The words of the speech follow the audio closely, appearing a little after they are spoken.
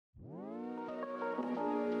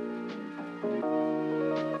Welcome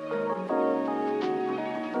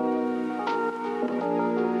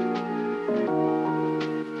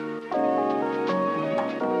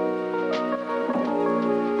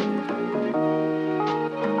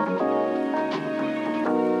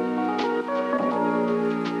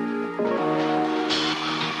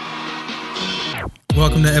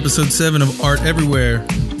to episode 7 of Art Everywhere.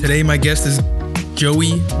 Today my guest is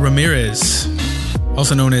Joey Ramirez,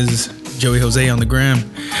 also known as Joey Jose on the gram.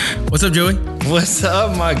 What's up, Joey? What's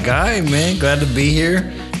up, my guy, man? Glad to be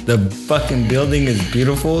here. The fucking building is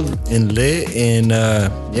beautiful and lit, and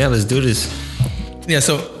yeah, let's do this. Yeah,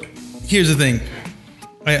 so here's the thing.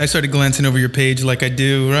 I started glancing over your page like I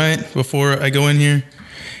do, right, before I go in here.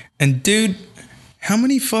 And dude, how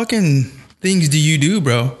many fucking things do you do,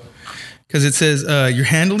 bro? Because it says you're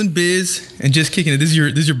handling biz and just kicking it. This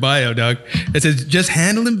is your bio, dog. It says just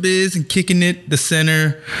handling biz and kicking it. The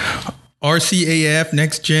center, RCAF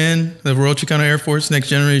Next Gen, the Royal Chicano Air Force Next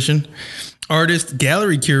Generation, artist,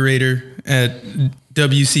 gallery curator at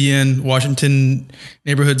WCN Washington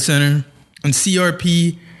Neighborhood Center, and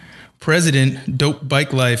CRP president, Dope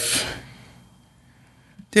Bike Life.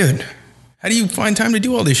 Dude, how do you find time to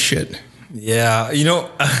do all this shit? Yeah, you know,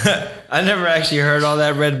 I never actually heard all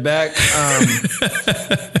that read back.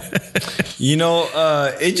 You know,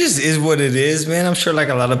 it just is what it is, man. I'm sure like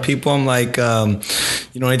a lot of people, I'm like,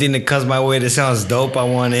 you know, anything that comes my way that sounds dope, I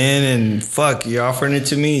want in, and fuck, you're offering it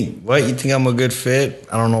to me. What, you think I'm a good fit?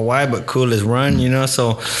 I don't know why, but cool, let's run, you know?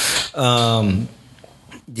 So,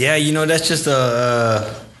 yeah, you know, that's just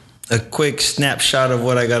a quick snapshot of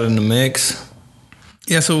what I got in the mix.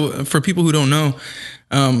 Yeah, so for people who don't know,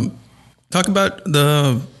 talk about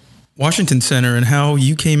the Washington Center and how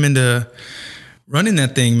you came into running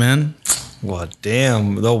that thing, man. Well,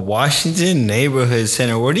 damn, the Washington Neighborhood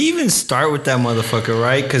Center. Where do you even start with that motherfucker,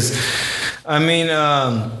 right? Because, I mean,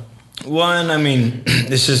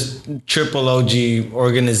 it's just triple OG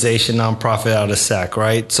organization, nonprofit out of SAC,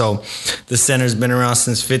 right? So the center's been around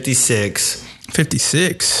since 56.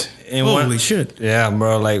 56? Holy shit. Yeah,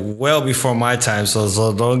 bro, like well before my time.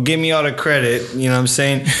 So don't give me all the credit, you know what I'm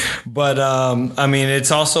saying? But, I mean, it's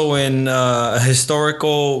also in a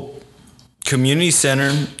historical community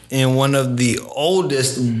center in one of the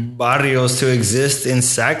oldest barrios to exist in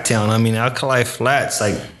Sacktown. I mean, Alkali Flats,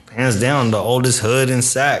 like hands down, the oldest hood in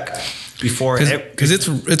Sac. Because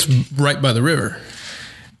it's right by the river.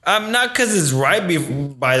 Not because it's right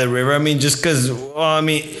by the river. I mean, just because, well, I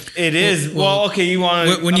mean, it is. Well, okay, you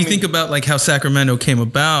want to... When you think about, like, how Sacramento came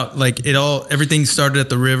about, like, everything started at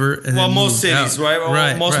the river. And well, most cities, out.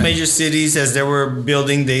 Right? Most major cities, as they were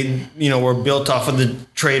building, they, you know, were built off of the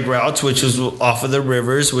trade routes, which was off of the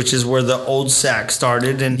rivers, which is where the old Sac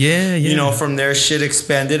started. And, you know, from there, shit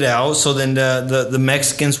expanded out. So then the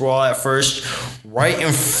Mexicans were all at first right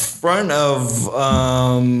in front of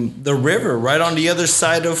the river, right on the other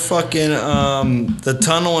side of fucking the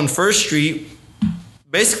tunnel on First Street.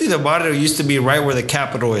 Basically, the barrio used to be right where the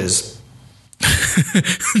Capitol is.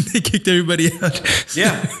 They kicked everybody out.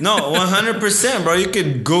 Yeah, no, 100%, bro. You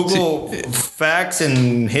could Google facts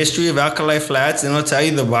and history of Alkali Flats, and it'll tell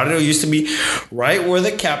you the barrio used to be right where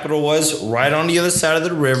the Capitol was, right on the other side of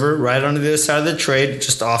the river, right on the other side of the trade,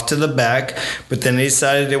 just off to the back. But then they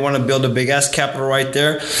decided they want to build a big ass Capitol right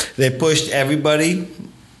there. They pushed everybody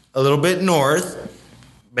a little bit north.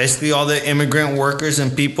 Basically, all the immigrant workers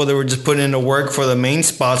and people that were just putting into work for the main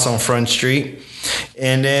spots on Front Street.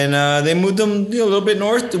 And then they moved them a little bit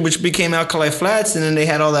north, which became Alkali Flats. And then they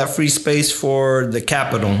had all that free space for the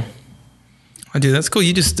Capitol. Oh, dude, that's cool.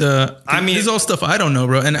 You just, I mean, this is all stuff I don't know,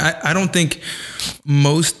 bro. And I don't think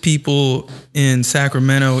most people in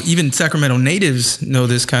Sacramento, even Sacramento natives, know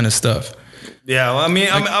this kind of stuff. Yeah, well, I mean,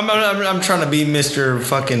 I'm trying to be Mr.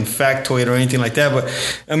 fucking factoid or anything like that, but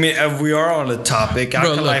I mean, if we are on the topic,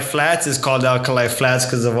 Alkali Flats is called Alkali Flats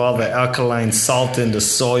because of all the alkaline salt in the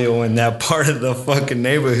soil in that part of the fucking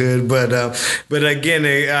neighborhood. But again,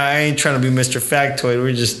 I ain't trying to be Mr. Factoid.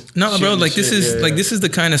 We're just bro. Like this is the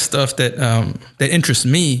kind of stuff that that interests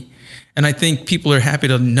me, and I think people are happy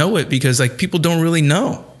to know it because like people don't really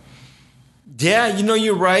know. Yeah, you know,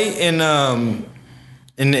 you're right,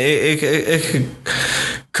 and it could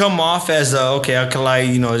come off as alkali,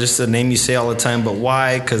 you know, just a name you say all the time, but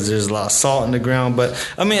why? Because there's a lot of salt in the ground. But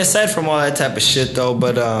I mean, aside from all that type of shit, though,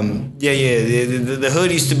 but the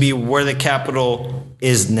hood used to be where the Capitol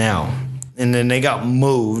is now, and then they got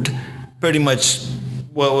moved, pretty much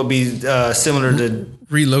what would be similar to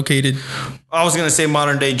relocated. I was gonna say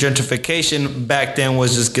modern day gentrification. Back then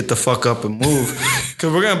was just get the fuck up and move,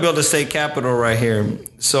 because we're gonna build a state capitol right here.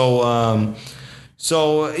 So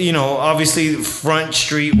So, obviously Front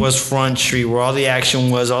Street was Front Street where all the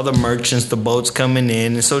action was, all the merchants, the boats coming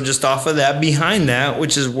in. And so just off of that, behind that,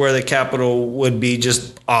 which is where the Capitol would be,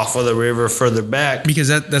 just off of the river further back. Because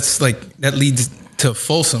that's like, that leads to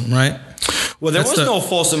Folsom, right? Well, there was no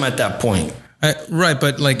Folsom at that point. Right,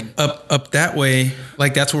 but like up that way,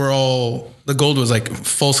 like that's where all the gold was, like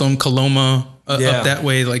Folsom, Coloma, up that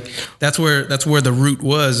way. Like that's where the route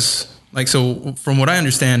was. Like, so from what I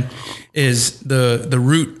understand is the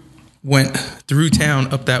route went through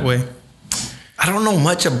town up that way. I don't know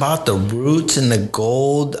much about the routes and the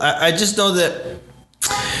gold. I just know that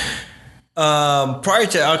prior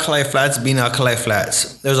to Alkali Flats being Alkali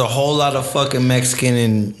Flats, there's a whole lot of fucking Mexican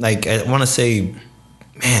and, like, I want to say,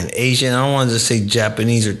 Asian. I don't want to just say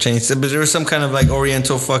Japanese or Chinese, but there was some kind of like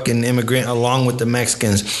Oriental fucking immigrant along with the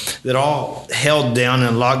Mexicans that all held down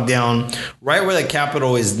and locked down right where the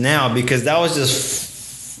Capitol is now, because that was just,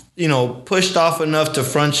 pushed off enough to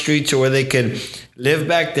Front Street to where they could live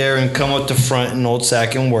back there and come up to Front in Old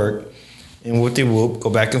Sac and work and whoop-de-whoop,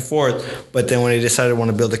 go back and forth. But then when they decided to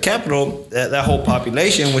want to build the Capitol, that whole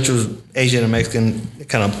population, which was Asian and Mexican,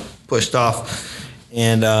 kind of pushed off.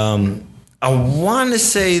 And I want to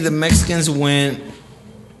say the Mexicans went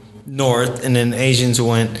north and then Asians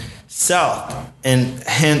went south, and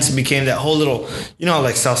hence became that whole little,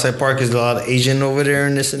 like Southside Park is a lot of Asian over there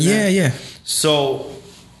and this and that. Yeah. So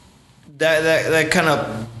that kind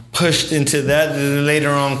of pushed into that. Then later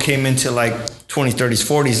on came into like 20s, 30s,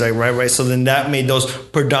 40s, like right. So then that made those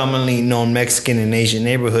predominantly known Mexican and Asian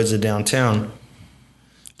neighborhoods of downtown.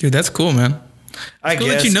 Dude, that's cool, man. I guess.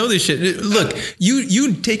 Let you know this shit. Look,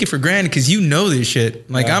 you take it for granted because you know this shit.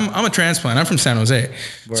 Like, yeah. I'm a transplant. I'm from San Jose.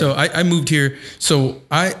 Right. So I moved here. So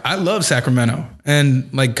I love Sacramento. And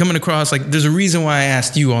like coming across, like, there's a reason why I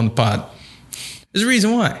asked you on the pod. There's a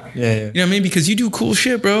reason why. Yeah. You know what I mean? Because you do cool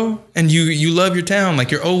shit, bro. And you love your town. Like,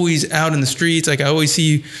 you're always out in the streets. Like, I always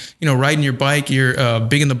see you, riding your bike. You're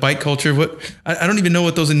big in the bike culture. I don't even know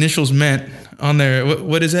what those initials meant on there.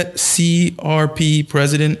 What is that? CRP,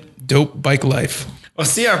 President Dope Bike Life. Well,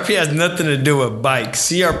 CRP has nothing to do with bikes.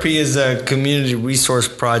 CRP is a community resource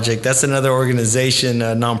project. That's another organization,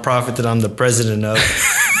 a nonprofit that I'm the president of.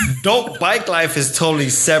 Dope Bike Life is totally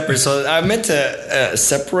separate. So I meant to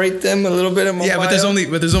separate them a little bit in my bio. But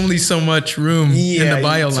there's only so much room in the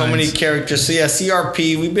bio lines. So many characters. So yeah,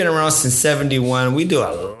 CRP, we've been around since 71. We do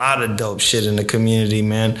a lot of dope shit in the community,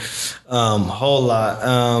 man. Whole lot.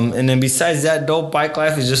 And then besides that, Dope Bike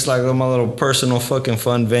Life is just like my little personal fucking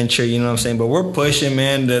fun venture, you know what I'm saying? But we're pushing,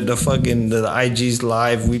 man, the IG's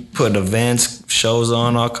live. We put events, shows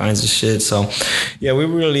on, all kinds of shit. So yeah, we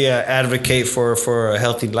really advocate for a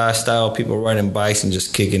healthy lifestyle, people riding bikes and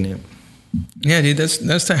just kicking it. Yeah, dude,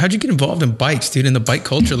 that's how'd you get involved in bikes, dude, in the bike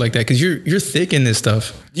culture like that? Because you're thick in this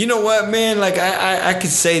stuff. You know what, man? Like I could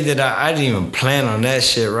say that I didn't even plan on that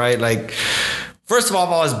shit, right? Like, first of all,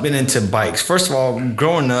 I've always been into bikes. First of all,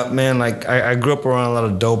 growing up, man, like I grew up around a lot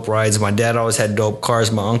of dope rides. My dad always had dope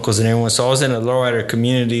cars, my uncles and everyone. So I was in a lowrider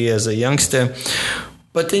community as a youngster.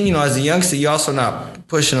 But then, as a youngster, you're also not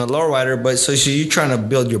pushing a lowrider, but so you're trying to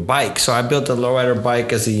build your bike. So I built a lowrider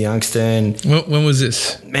bike as a youngster. And when was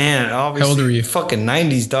this? Man, obviously. How old were you? Fucking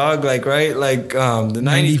 90s, dog. Like, right? Like, the 90s.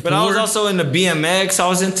 94? But I was also into BMX. I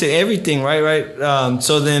was into everything, right?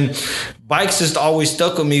 So then bikes just always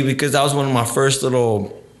stuck with me because that was one of my first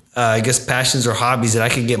little, passions or hobbies that I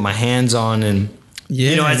could get my hands on. And,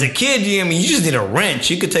 as a kid, you just need a wrench.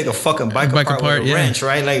 You could take a fucking bike apart with a wrench,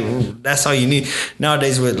 right? Like, that's all you need.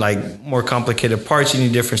 Nowadays, with like more complicated parts, you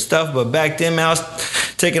need different stuff. But back then, man, I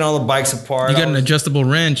was taking all the bikes apart. You got an adjustable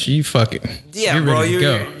wrench, you fucking you're bro.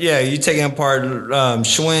 You're taking apart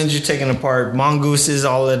Schwinn's, you're taking apart mongooses,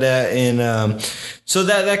 all of that, and so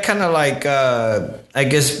that kind of like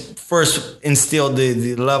first instilled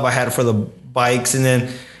the love I had for the bikes, and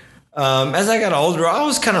then. As I got older, I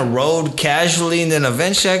was kind of rode casually, and then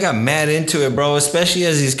eventually I got mad into it, bro, especially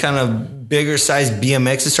as these kind of bigger size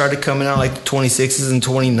BMXs started coming out, like the 26s and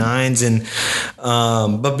 29s.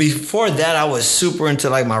 And but before that, I was super into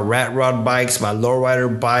like my rat rod bikes, my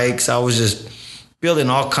lowrider bikes. I was just building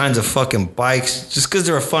all kinds of fucking bikes just because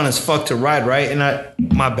they were fun as fuck to ride, right? And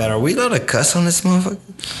my bad, are we allowed to cuss on this motherfucker?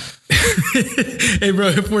 Hey, bro,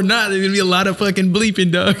 if we're not, there's gonna be a lot of fucking bleeping,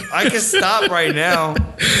 dog. I can stop right now.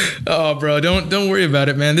 Oh, bro, don't worry about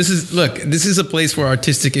it, man. This is a place for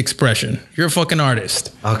artistic expression. You're a fucking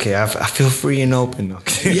artist. Okay, I feel free and open.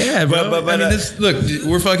 Okay. Yeah, bro. but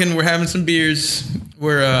I mean, we're having some beers.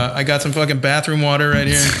 I got some fucking bathroom water right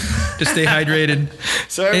here to stay hydrated.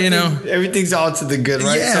 So everything's all to the good,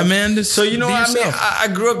 right? Yeah, man. I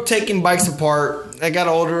grew up taking bikes apart. I got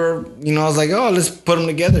older, I was like, oh, let's put them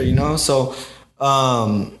together, So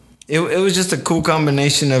It was just a cool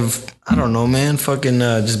combination of, I don't know, man, fucking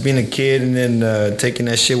just being a kid and then taking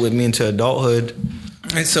that shit with me into adulthood.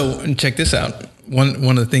 And so check this out. One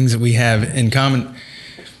of the things that we have in common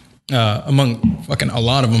among fucking a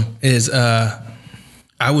lot of them is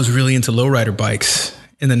I was really into lowrider bikes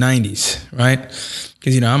in the 90s, right?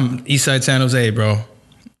 Because, you know, I'm East Side San Jose, bro.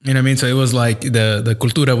 You know what I mean? So it was like the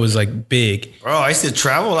cultura was like big. Bro, I used to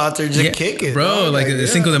travel out there just kick it. Bro, like the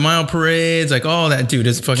Cinco de Mayo parades, like all that, dude.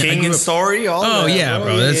 It's fucking King and Story, all that. Oh, yeah,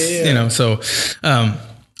 bro. That's, you know, so I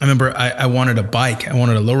remember I wanted a bike. I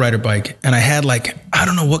wanted a lowrider bike. And I had like, I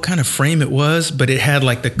don't know what kind of frame it was, but it had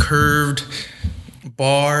like the curved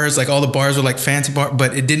bars, like all the bars were like fancy bar,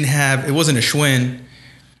 but it wasn't a Schwinn.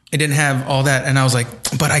 It didn't have all that. And I was like,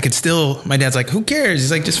 but I could still, my dad's like, who cares?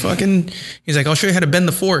 He's like, just fucking, he's like, I'll show you how to bend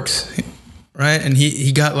the forks. Right. And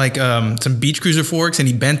he got like some Beach Cruiser forks and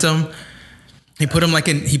he bent them. He put them like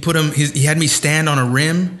he had me stand on a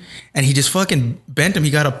rim and he just fucking bent them.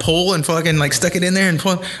 He got a pole and fucking like stuck it in there and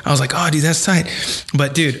pulled. I was like, oh, dude, that's tight.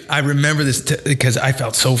 But dude, I remember this because I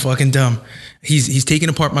felt so fucking dumb. He's taking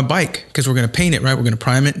apart my bike because we're going to paint it, right? We're going to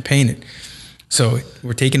prime it and paint it. So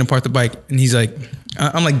we're taking apart the bike and he's like,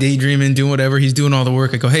 I'm like daydreaming, doing whatever. He's doing all the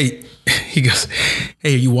work. I go, hey, he goes,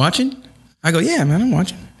 hey, are you watching? I go, yeah, man, I'm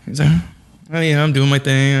watching. He's like, oh yeah, I'm doing my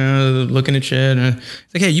thing, looking at shit. And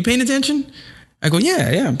he's like, hey, you paying attention? I go,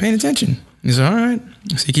 yeah, I'm paying attention. He's like, all right.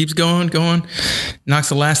 So he keeps going, knocks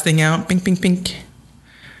the last thing out. Pink, pink, pink.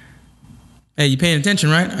 Hey, you paying attention,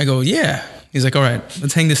 right? I go, yeah. He's like, all right,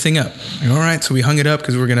 let's hang this thing up. I go, all right. So we hung it up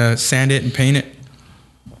because we're going to sand it and paint it.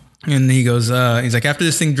 And he goes, he's like, after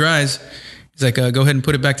this thing dries, he's like, go ahead and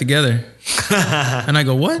put it back together. And I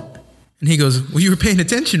go, what? And he goes, well, you were paying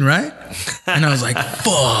attention, right? And I was like,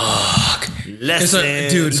 fuck.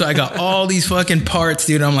 Lesson. So I got all these fucking parts,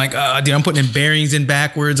 dude. I'm like, dude, I'm putting in bearings in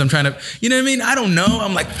backwards. I'm trying to, you know what I mean? I don't know.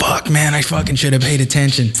 I'm like, fuck, man, I fucking should have paid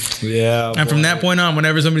attention. Yeah. And from that point on,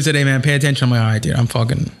 whenever somebody said, hey, man, pay attention, I'm like, all right, dude,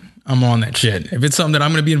 I'm on that shit. If it's something that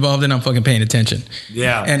I'm going to be involved in, I'm fucking paying attention.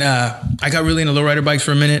 Yeah. And I got really into lowrider bikes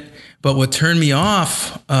for a minute. But what turned me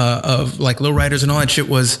off of like lowriders and all that shit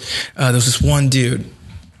was there was this one dude,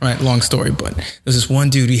 right? Long story, but there's this one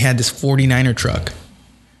dude. He had this 49er truck,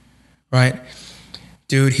 right?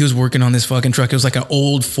 Dude, he was working on this fucking truck. It was like an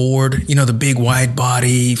old Ford, you know, the big wide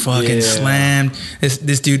body, fucking slammed.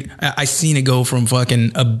 This dude, I seen it go from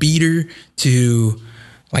fucking a beater to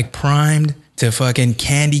like primed to fucking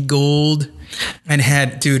candy gold, and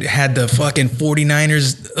had the fucking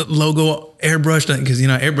 49ers logo airbrushed, because, you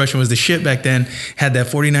know, airbrushing was the shit back then. Had that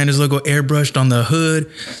 49ers logo airbrushed on the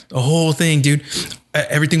hood, the whole thing, dude.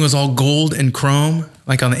 Everything was all gold and chrome,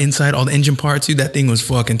 like on the inside, all the engine parts, dude. That thing was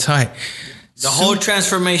fucking tight. The whole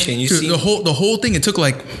transformation, you see, the whole thing. It took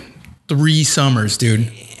like 3 summers,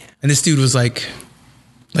 dude. And this dude was like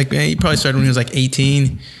man, he probably started when he was like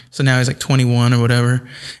 18. So now he's like 21 or whatever.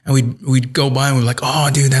 And we'd go by and we'd be like, oh,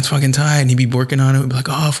 dude, that's fucking tight. And he'd be working on it. We'd be like,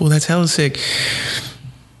 oh, fool, that's hella sick.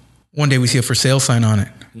 One day we see a for sale sign on it.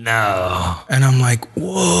 No. And I'm like,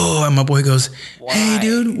 whoa. And my boy goes, why? Hey,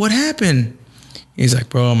 dude, what happened? He's like,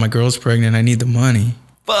 bro, my girl's pregnant. I need the money.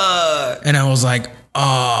 Fuck. And I was like,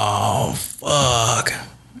 oh, fuck.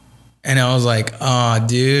 And I was like, oh,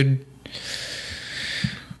 dude.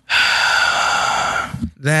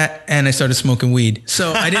 That, and I started smoking weed.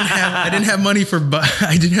 So I didn't have money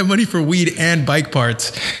for weed and bike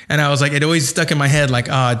parts. And I was like, it always stuck in my head like,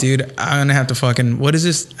 dude, I'm gonna have to fucking, what is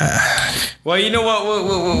this? Well, you know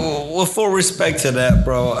what? With full respect to that,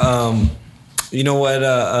 bro. You know what?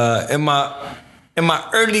 In my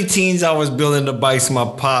early teens, I was building the bikes with my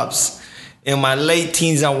pops. In my late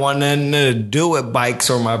teens, I wanted nothing to do with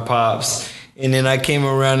bikes or my pops. And then I came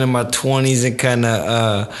around in my 20s and kind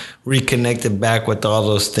of reconnected back with all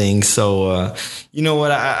those things. So, you know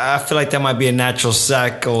what? I feel like that might be a natural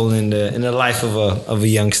cycle in the life of a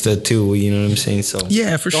youngster too. You know what I'm saying? So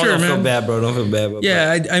yeah, for sure, man. Don't feel bad, bro. Don't feel bad.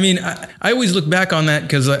 Yeah, I mean, I always look back on that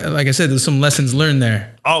because, like I said, there's some lessons learned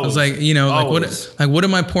there. Always. I was like, you know, what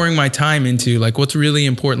am I pouring my time into? Like, what's really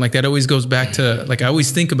important? Like that always goes back to, like, I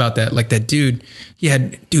always think about that. Like that dude,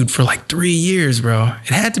 for like 3 years, bro.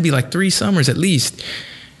 It had to be like 3 summers at least.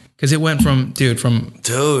 Because it went from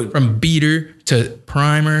beater to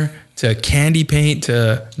primer to candy paint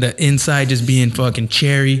to the inside just being fucking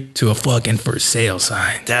cherry to a fucking for sale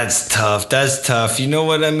sign. That's tough. That's tough. You know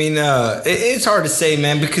what I mean? It's hard to say,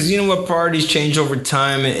 man, because you know what, priorities change over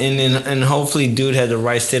time, and hopefully, dude had the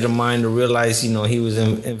right state of mind to realize, you know, he was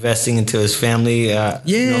investing into his family.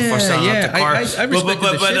 For selling out the car. I respect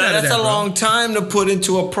but that's a long time to put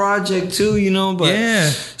into a project too, you know. But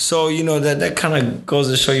so you know that kind of goes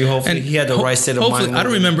to show you. Hopefully, he had the right state of mind. I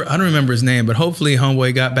don't remember his name, but hopefully,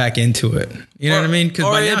 homeboy got back into it. You know what I mean? Because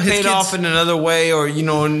by now, his paid off in another way, or you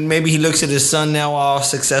know, maybe he looks at his son now all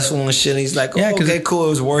successful and shit. And he's like, okay, cool, it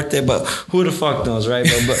was worth it. But who the fuck knows, right?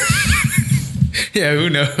 But yeah, who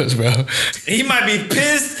knows, bro? He might be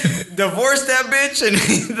pissed, divorced that bitch, and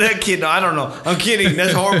that kid. No, I don't know. I'm kidding.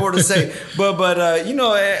 That's horrible to say. But you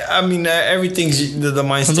know, I mean, everything's the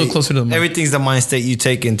mind state. A little closer to the mind. Everything's the mind state you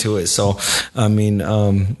take into it. So, I mean,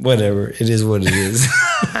 whatever. It is what it is.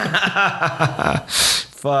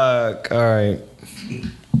 Fuck. All right.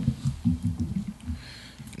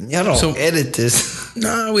 Y'all don't edit this.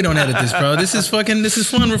 No, we don't edit this, bro. This is fun.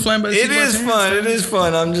 We're flying by the seat of our pants. It is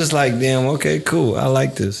fun. I'm just like, damn, okay, cool. I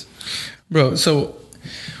like this. Bro, so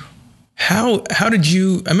how did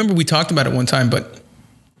you, I remember we talked about it one time, but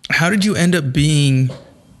how did you end up being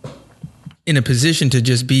in a position to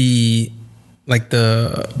just be like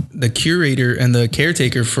the curator and the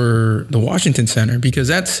caretaker for the Washington Center? Because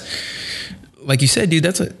that's, like you said, dude,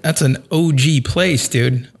 that's an OG place,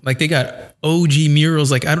 dude. Like they got OG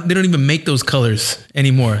murals. Like they don't even make those colors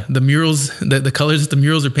anymore. The murals, the colors that the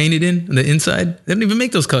murals are painted in the inside, they don't even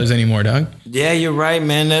make those colors anymore, dog. Yeah, you're right,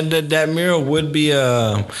 man. That mural would be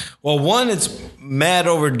one, it's mad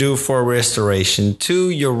overdue for restoration. Two,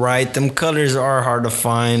 you're right. Them colors are hard to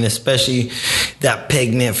find, especially that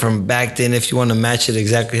pigment from back then. If you want to match it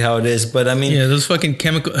exactly how it is, but I mean, yeah, those fucking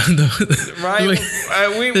chemical, right?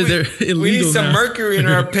 We need some mercury in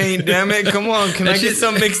our paint. Damn it! Come on, can I get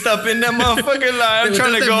some mixed up in that motherfucker? Like, I'm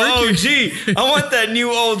trying to go OG. I want that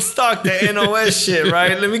new old stock, the NOS shit,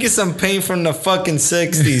 right? Let me get some paint from the fucking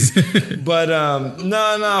 60s. But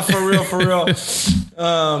no, for real.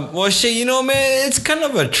 Well, shit, you know, man, it's kind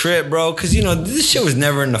of a trip, bro, because, you know, this shit was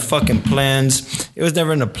never in the fucking plans. It was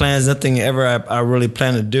never in the plans. Nothing ever I really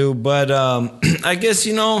planned to do. But I guess,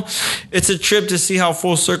 you know, it's a trip to see how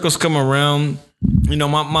full circles come around. You know,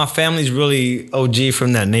 my family's really OG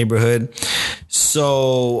from that neighborhood.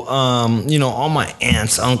 So, you know, all my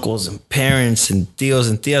aunts, uncles, and parents, and tios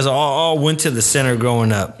and tias all went to the center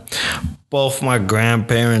growing up. Both my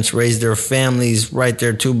grandparents raised their families right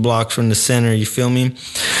there 2 blocks from the center. You feel me?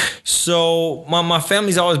 So my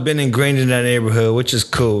family's always been ingrained in that neighborhood, which is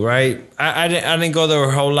cool, right? I didn't go there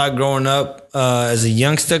a whole lot growing up as a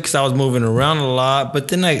youngster because I was moving around a lot. But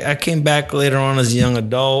then I came back later on as a young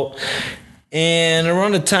adult. And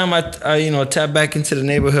around the time I you know, tapped back into the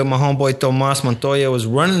neighborhood, my homeboy Tomas Montoya was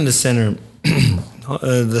running the center.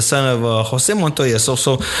 The son of Jose Montoya.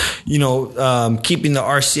 So you know, keeping the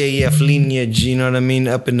RCAF lineage, you know what I mean,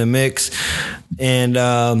 up in the mix. And,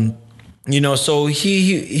 you know, so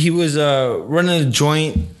he was running a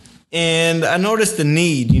joint. And I noticed the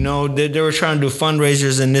need, you know, they were trying to do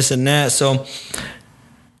fundraisers and this and that. So,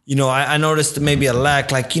 you know, I noticed maybe a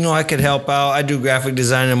lack. Like, you know, I could help out. I do graphic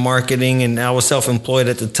design and marketing, and I was self-employed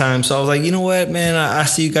at the time. So I was like, you know what, man, I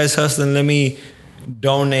see you guys hustling. Let me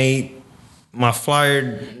donate my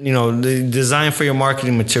flyer, you know, the design for your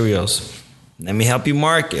marketing materials. Let me help you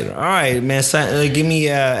market. All right, man, give me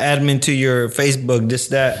admin to your Facebook, this,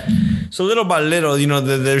 that. So little by little, you know,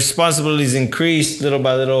 the responsibilities increased little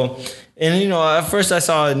by little. And, you know, at first I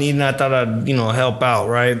saw a need and I thought I'd, you know, help out,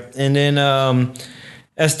 right? And then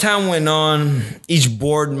as time went on, each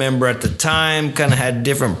board member at the time kind of had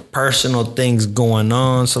different personal things going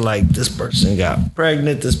on. So, like, this person got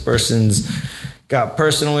pregnant, this person's got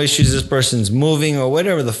personal issues, this person's moving or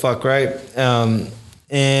whatever the fuck, right? Man,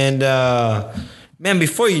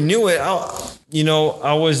 before you knew it, I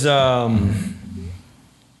was, I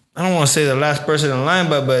don't want to say the last person in line,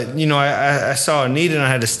 but you know, I saw a need and I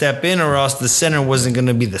had to step in, or else the center wasn't going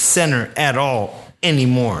to be the center at all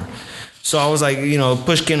anymore. So I was like, you know,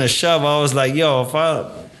 push came to shove. I was like, yo,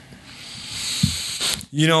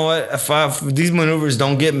 you know what? If these maneuvers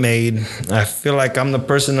don't get made, I feel like I'm the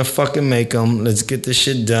person to fucking make them. Let's get this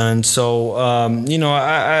shit done. So, you know,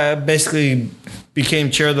 I basically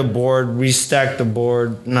became chair of the board, restacked the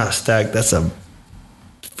board. Not stacked, that's a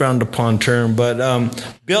frowned upon term, but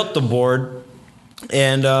built the board.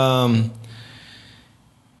 And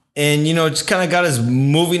you know, it's kind of got us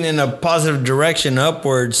moving in a positive direction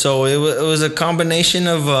upward. So it was a combination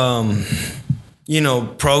of... you know,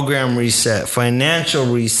 program reset, financial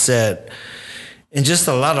reset, and just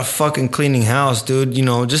a lot of fucking cleaning house, dude. You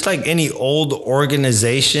know, just like any old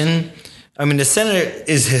organization. I mean, the center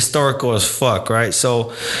is historical as fuck, right?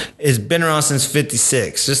 So it's been around since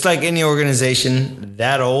 56. Just like any organization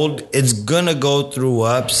that old, it's going to go through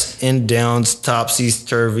ups and downs, topsies,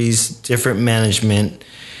 turvies, different management.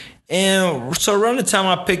 And so around the time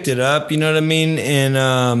I picked it up, you know what I mean? And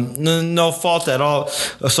no fault at all.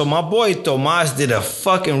 So my boy Tomas did a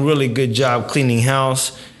fucking really good job cleaning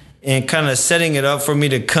house and kind of setting it up for me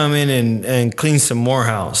to come in and clean some more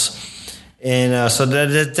house. And so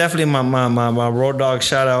that's definitely my road dog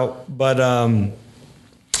shout out. But,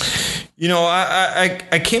 you know,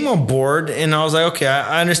 I came on board and I was like, okay,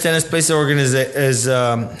 I understand this place is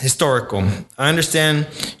historical. I understand,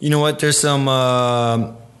 you know what, there's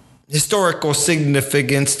some historical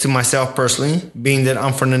significance to myself personally, being that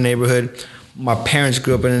I'm from the neighborhood. My parents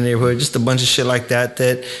grew up in the neighborhood, just a bunch of shit like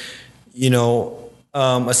that, you know,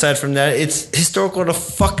 aside from that, it's historical to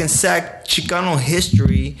fucking SAC Chicano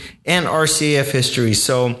history and RCAF history.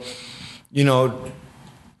 So, you know,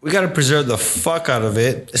 we got to preserve the fuck out of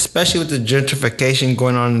it, especially with the gentrification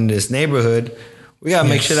going on in this neighborhood. We got to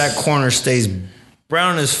make sure that corner stays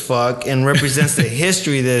brown as fuck and represents the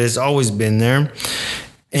history that has always been there.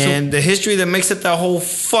 And the history that makes up that whole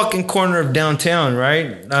fucking corner of downtown,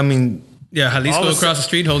 right? I mean... Yeah, Jalisco across the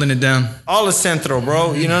street holding it down. All the Centro,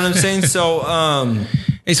 bro. You know what I'm saying? So,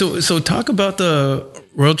 hey, so talk about the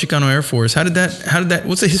Royal Chicano Air Force. How did that?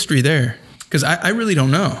 What's the history there? Because I really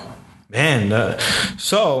don't know. Man,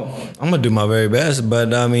 so I'm gonna do my very best,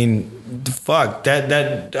 but I mean, fuck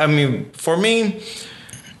that. I mean, for me,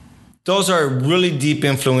 those are really deep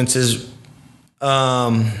influences.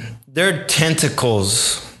 Their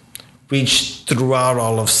tentacles reach throughout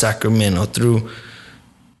all of Sacramento, through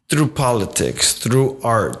politics, through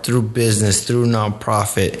art, through business, through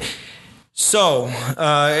nonprofit. So,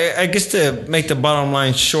 I guess to make the bottom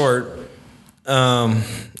line short, I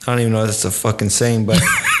don't even know if that's a fucking saying, but...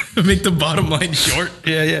 Make the bottom line short?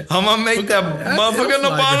 Yeah. I'm going to make that motherfucker on the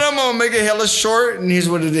bottom, I'm going to make it hella short, and here's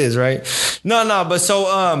what it is, right? No, but so,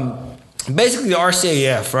 basically the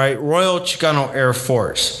RCAF, right? Royal Chicano Air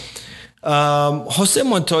Force. Jose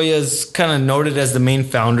Montoya is kind of noted as the main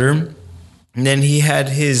founder. And then he had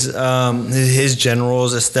his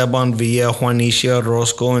generals, Esteban Villa, Juanicia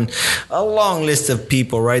Orozco, and a long list of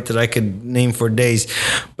people, right, that I could name for days.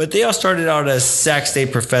 But they all started out as Sac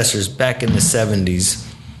State professors back in the 70s,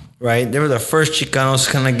 right? They were the first Chicanos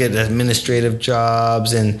to kind of get administrative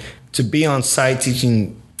jobs and to be on site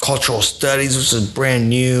teaching cultural studies, which is brand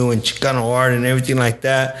new, and Chicano art and everything like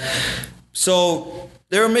that. So...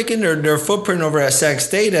 they were making their footprint over at Sac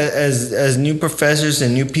State as new professors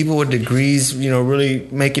and new people with degrees, you know, really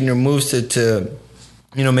making their moves to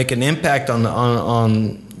you know, make an impact on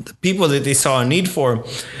the people that they saw a need for.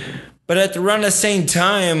 But at around the same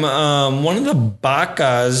time, one of the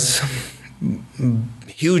Bacas,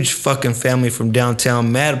 huge fucking family from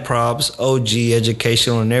downtown, mad props, OG,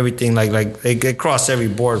 educational and everything, like they cross every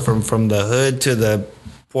board from the hood to the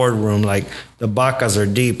boardroom, like the Bacas are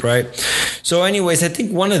deep, right? So anyways, I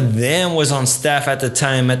think one of them was on staff at the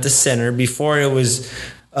time at the center before it was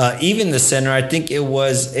even the center. I think it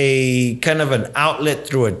was a kind of an outlet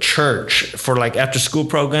through a church for like after school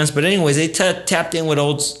programs. But anyways, they tapped in with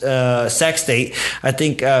old Sac State. I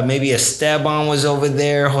think maybe Esteban was over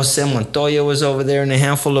there, Jose Montoya was over there, and a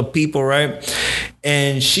handful of people, right?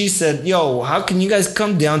 And she said, yo, how can you guys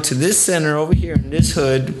come down to this center over here in this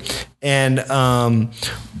hood and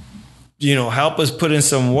you know, help us put in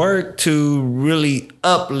some work to really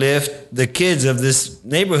uplift the kids of this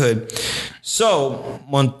neighborhood. So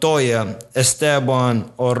Montoya,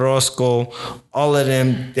 Esteban, Orozco, all of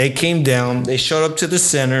them, they came down, they showed up to the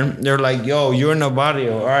center. They're like, yo, you're in the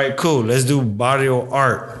barrio. All right, cool. Let's do barrio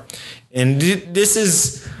art. And this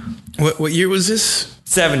is... What year was this?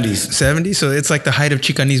 70s. 70s? So it's like the height of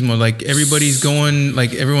Chicanismo. Like everybody's going,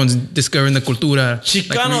 like everyone's discovering the cultura.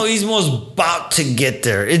 Chicanoismo's about to get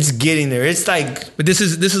there. It's getting there. It's like... But this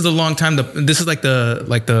is a long time. This is like the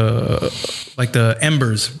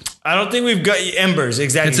embers. I don't think we've got embers,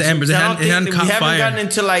 exactly. It's the embers. We haven't gotten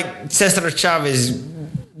into like Cesar Chavez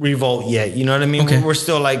revolt yet. You know what I mean? Okay. We're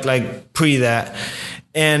still like pre that.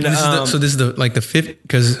 And this is the fifth,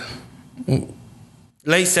 because...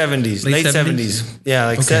 Late 70s. Late 70s. Yeah,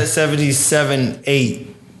 like 77,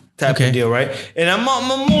 8 type of deal, right? And I'm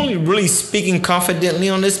only really speaking confidently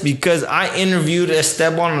on this because I interviewed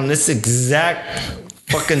Esteban on this exact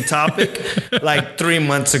fucking topic like 3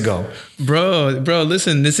 months ago. Bro,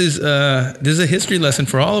 listen, this is a history lesson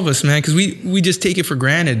for all of us, man, because we just take it for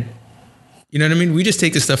granted. You know what I mean? We just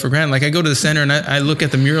take this stuff for granted. Like I go to the center and I look at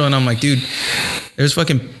the mural and I'm like, dude, there's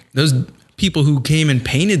people who came and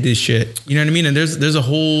painted this shit. You know what I mean? And there's a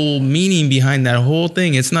whole meaning behind that whole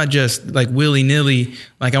thing. It's not just like willy nilly.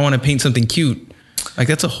 Like I want to paint something cute. Like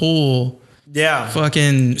that's a whole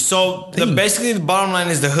fucking. So basically the bottom line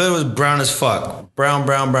is the hood was brown as fuck,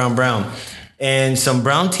 brown, and some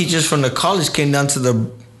brown teachers from the college came down to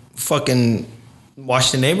the fucking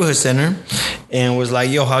Washington Neighborhood Center and was like,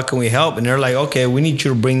 "Yo, how can we help?" And they're like, "Okay, we need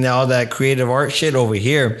you to bring all that creative art shit over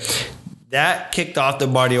here." That kicked off the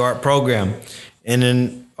body art program. And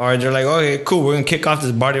then they're like, okay, cool, we're going to kick off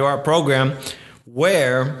this body art program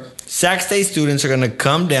where Sac State students are going to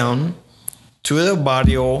come down to the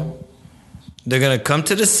barrio. They're going to come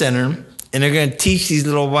to the center and they're going to teach these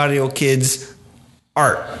little barrio kids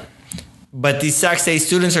art. But these Sac State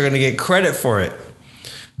students are going to get credit for it.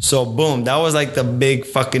 So, boom, that was like the big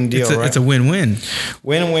fucking deal, right? It's a win-win.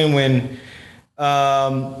 Win-win-win.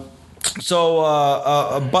 So,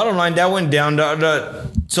 bottom line, that went down.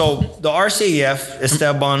 So, the RCAF,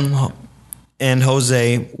 Esteban and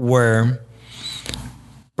Jose were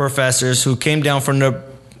professors who came down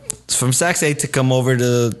from Sac State to come over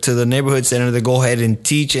to the neighborhood center to go ahead and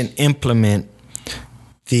teach and implement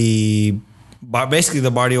basically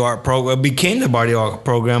the body art program. Became the body art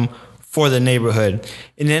program for the neighborhood.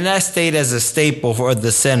 And then that stayed as a staple for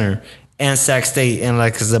the center and Sac State, and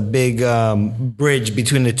like as a big bridge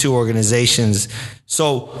between the two organizations.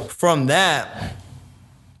 So from that,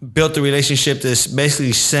 built a relationship that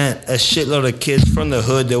basically sent a shitload of kids from the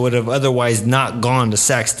hood that would have otherwise not gone to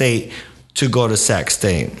Sac State to go to Sac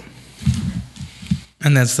State.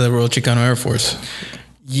 And that's the Royal Chicano Air Force.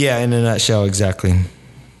 Yeah, in a nutshell, exactly.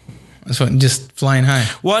 That's what, just flying high.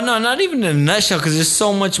 Well, no, not even in a nutshell, because there's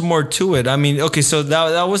so much more to it. I mean, okay, so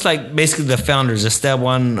that was like basically the founders,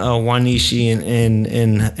 Esteban, Juanishi,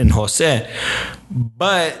 and Jose.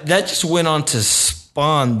 But that just went on to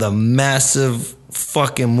spawn the massive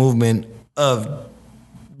fucking movement of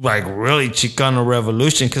like really Chicano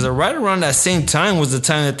revolution. Because right around that same time was the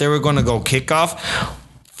time that they were going to go kick off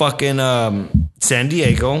fucking San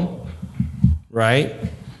Diego, right?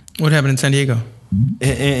 What happened in San Diego?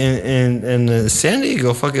 In San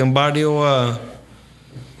Diego, fucking Barrio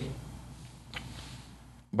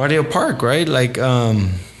Park, right? Like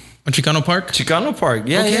Chicano Park? Chicano Park,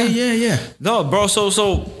 yeah, okay, yeah. No, bro, so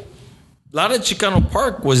a lot of Chicano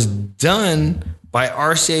Park was done by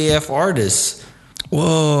RCAF artists.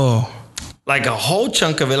 Whoa. Like a whole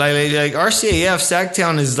chunk of it. Like RCAF,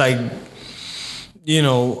 Sacktown is like, you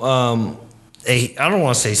know, I don't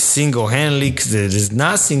want to say single-handedly, because it is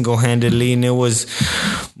not single-handedly, and it was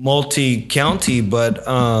multi-county, but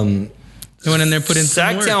they went in there, put in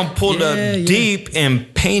some work. Sacktown pulled up deep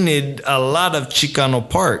and painted a lot of Chicano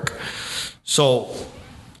Park. So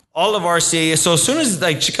all of RCA, so as soon as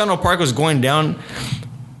like Chicano Park was going down,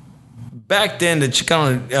 back then the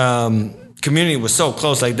Chicano community was so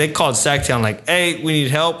close. Like they called Sacktown like, hey, we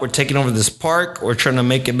need help. We're taking over this park. We're trying to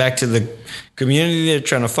make it back to the community. They're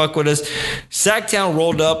trying to fuck with us. Sacktown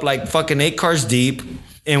rolled up like fucking 8 cars deep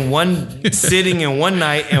in one sitting in one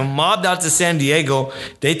night and mobbed out to San Diego.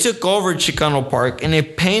 They took over Chicano Park and they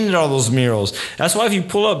painted all those murals. That's why if you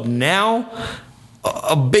pull up now,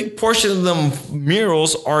 a big portion of them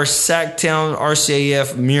murals are Sacktown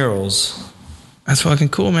RCAF murals. That's fucking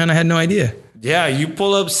cool, man. I had no idea. Yeah, you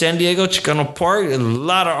pull up San Diego, Chicano Park, a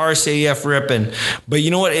lot of RCAF ripping. But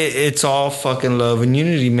you know what? It's all fucking love and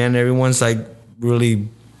unity, man. Everyone's like really,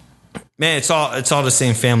 man, it's all the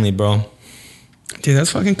same family, bro. Dude,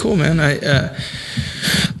 that's fucking cool, man.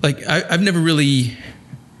 I've never really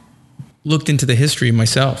looked into the history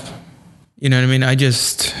myself. You know what I mean? I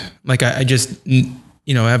just,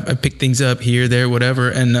 you know, I pick things up here, there,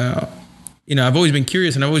 whatever. And, you know, I've always been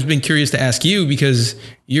curious, and I've always been curious to ask you because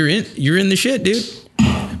you're in the shit, dude.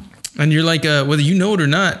 And you're like, whether you know it or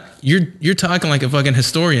not, you're talking like a fucking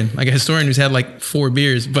historian, like a historian who's had like 4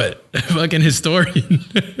 beers, but a fucking historian.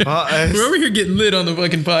 We're over here getting lit on the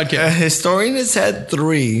fucking podcast. A historian has had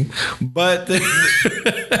 3, but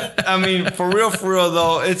I mean, for real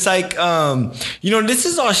though, it's like, you know, this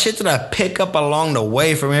is all shit that I pick up along the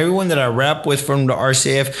way from everyone that I rap with from the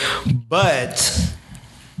RCF. But,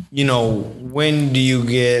 you know, when do you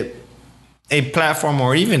get a platform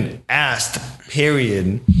or even asked,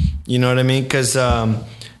 period? You know what I mean? Because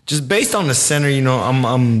just based on the center, you know,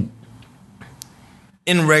 I'm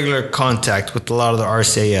in regular contact with a lot of the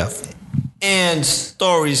RCAF, and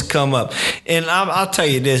stories come up. And I'll tell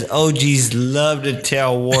you this: OGs love to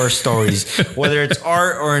tell war stories, whether it's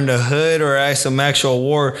art or in the hood or some actual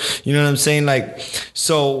war. You know what I'm saying? Like,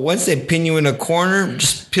 so once they pin you in a corner,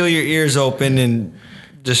 just peel your ears open and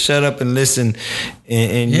Just shut up and listen,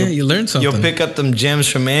 and you learn something. You'll pick up them gems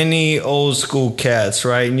from any old school cats,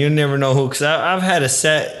 right? And you never know who. Because I've had to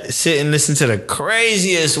sit and listen to the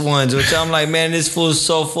craziest ones, which I'm like, man, this fool's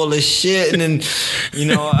so full of shit. And then,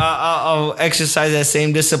 I'll exercise that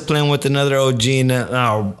same discipline with another OG, and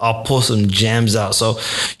I'll pull some gems out. So,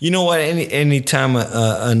 you know what? Anytime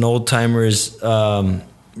an old timer is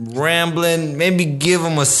rambling, maybe give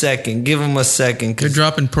them a second. They're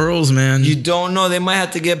dropping pearls, man. You don't know. They might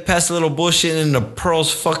have to get past a little bullshit and the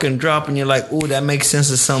pearls fucking drop, and you're like, ooh, that makes sense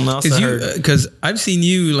to something else I heard. Because I've seen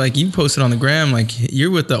you, like, you posted on the gram, like, you're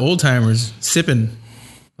with the old timers sipping.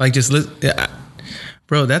 Like, just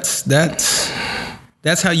bro, that's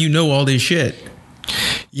how you know all this shit.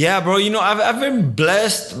 Yeah, bro. I've been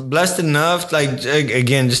blessed enough, like,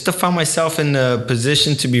 again, just to find myself in the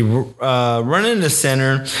position to be running the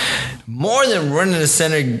center, more than running the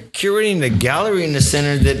center, curating the gallery in the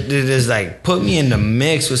center that is like put me in the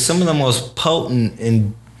mix with some of the most potent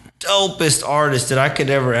and dopest artists that I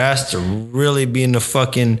could ever ask to really be in the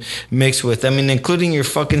fucking mix with. I mean, including your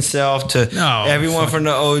fucking self, to everyone from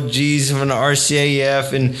the OGs, from the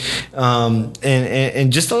RCAF,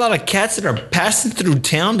 and just a lot of cats that are passing through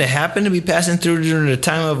town that happen to be passing through during the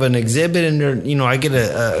time of an exhibit, and they're, I get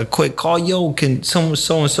a quick call, yo, can someone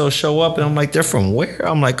so and so show up? And I'm like, they're from where?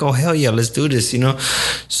 I'm like, oh hell yeah, let's do this,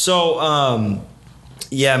 So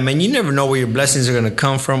yeah, man, you never know where your blessings are going to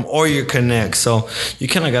come from or your connect. So you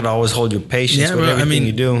kind of got to always hold your patience with everything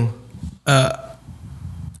you do.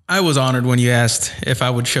 I was honored when you asked if I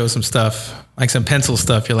would show some stuff, like some pencil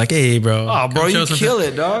stuff. You're like, hey, bro. Oh, bro, you kill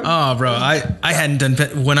it, dog. Oh, bro, I hadn't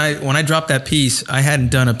done, when I dropped that piece, I hadn't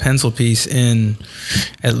done a pencil piece in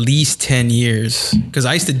at least 10 years. Because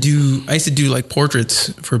I used to do like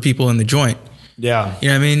portraits for people in the joint. Yeah. You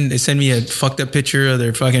know what I mean? They send me a fucked up picture of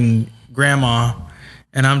their fucking grandma,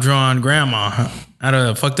 and I'm drawing grandma out of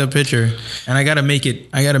a fucked up picture, and I gotta make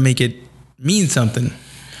it mean something.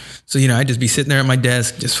 So, I'd just be sitting there at my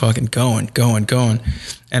desk, just fucking going.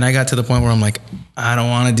 And I got to the point where I'm like, I don't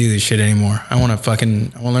want to do this shit anymore. I want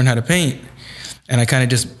to learn how to paint. And I kind of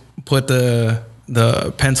just put the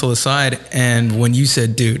pencil aside. And when you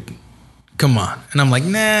said, dude, come on. And I'm like,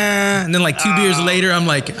 nah. And then like 2 beers later, I'm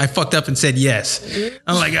like, I fucked up and said yes.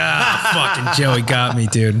 I'm like, fucking Joey got me,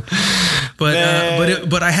 dude. But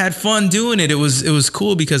I had fun doing it. It was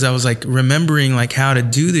cool because I was like remembering like how to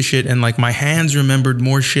do the shit, and like my hands remembered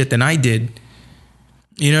more shit than I did.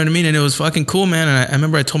 You know what I mean? And it was fucking cool, man. And I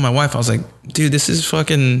remember I told my wife, I was like, dude, this is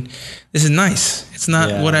nice. It's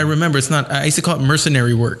not what I remember. It's not, I used to call it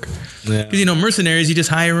mercenary work. Because, mercenaries, you just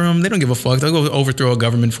hire them. They don't give a fuck. They'll go overthrow a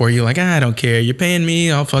government for you. Like, I don't care. You're paying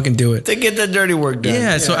me. I'll fucking do it. They get the dirty work done.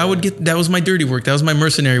 Yeah. So that was my dirty work. That was my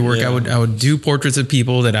mercenary work. Yeah. I would do portraits of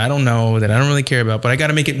people that I don't know, that I don't really care about, but I got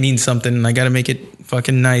to make it mean something. And I got to make it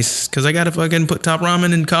fucking nice. Because I got to fucking put top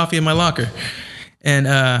ramen and coffee in my locker. And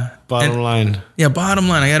bottom line. Yeah, bottom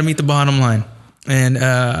line. I got to meet the bottom line. And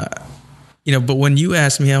but when you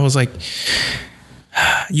asked me, I was like,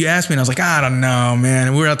 you asked me and I was like, I don't know, man.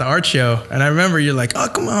 And we were at the art show, and I remember you're like, oh,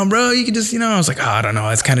 come on, bro. You could just, I was like, oh, I don't know.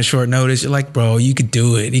 It's kind of short notice. You're like, bro, you could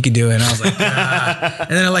do it. And I was like, ah.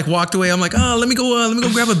 And then I like walked away. I'm like, oh, let me go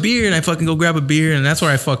grab a beer. And I fucking go grab a beer. And that's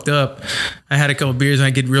where I fucked up. I had a couple beers and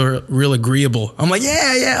I get real agreeable. I'm like,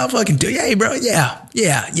 yeah, I'll fucking do it. Yeah, bro.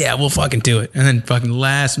 Yeah, we'll fucking do it. And then fucking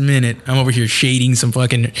last minute, I'm over here shading some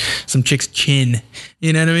chick's chin.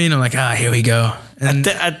 You know what I mean? I'm like, here we go. And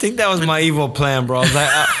I think that was my evil plan, bro. I was like,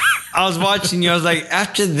 I was watching you. I was like,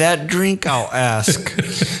 after that drink, I'll ask.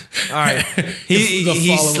 All right.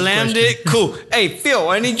 He slammed it. Cool. Hey, Phil,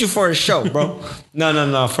 I need you for a show, bro.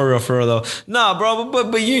 No. For real though. No, bro.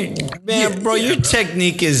 But you, man, bro, your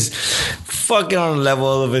technique is fucking on a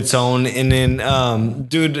level of its own. And then,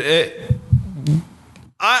 dude,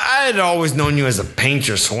 I had always known you as a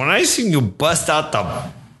painter. So when I seen you bust out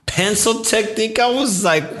the pencil technique, I was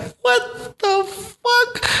like, what the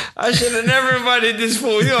fuck? I should have never invited this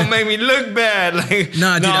fool. You don't make me look bad. Like,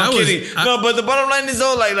 nah, dude, I'm kidding. But the bottom line is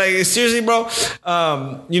though, like seriously, bro.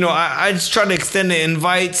 I just try to extend the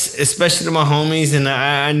invites, especially to my homies, and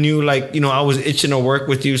I knew I was itching to work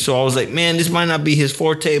with you, so I was like, man, this might not be his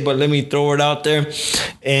forte, but let me throw it out there.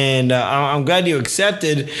 And I'm glad you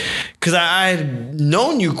accepted, because I had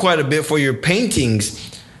known you quite a bit for your paintings.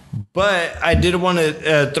 But I did want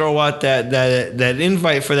to throw out that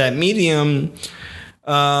invite for that medium,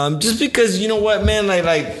 just because, you know what, man,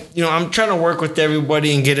 I'm trying to work with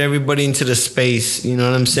everybody and get everybody into the space. You know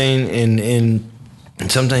what I'm saying? And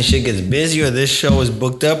And sometimes shit gets busy, or this show is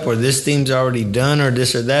booked up, or this theme's already done, or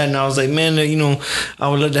this or that. And I was like, man, you know, I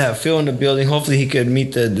would love to have Phil in the building. Hopefully he could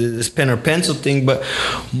meet this pen or pencil thing. But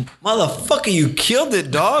motherfucker, you killed it,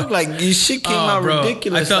 dog. Like your shit came out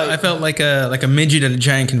ridiculous. I felt like a midget at a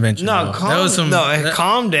giant convention. No, calm down.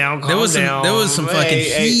 Calm down. There was some fucking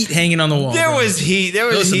heat hanging on the wall. There was heat. There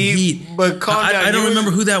was heat. But calm down. I don't remember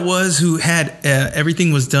who that was who had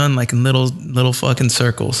everything was done like in little fucking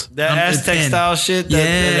circles. That Aztec style shit.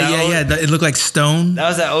 Yeah. It looked like stone. That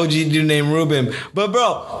was that OG dude named Ruben. But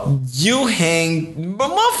bro, you hanged. But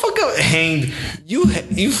motherfucker hanged.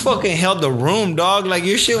 You fucking held the room, dog. Like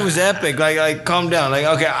your shit was epic. Like calm down. Like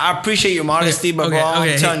okay, I appreciate your modesty, but bro,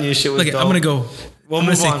 I'm telling you, your shit was dope. I'm gonna go. I'm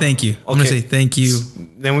gonna say thank you. I'm gonna say thank you.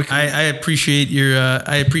 Then we. I appreciate your.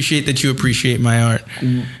 I appreciate that you appreciate my art.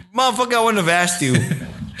 Motherfucker, I wouldn't have asked you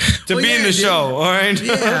to be in the show. All right.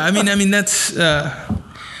 Yeah, I mean that's.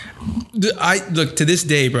 I look to this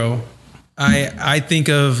day, bro. I think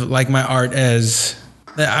of like my art as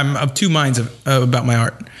I'm of two minds about my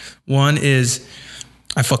art. One is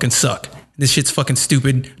I fucking suck. This shit's fucking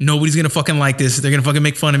stupid. Nobody's gonna fucking like this. They're gonna fucking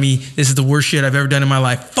make fun of me. This is the worst shit I've ever done in my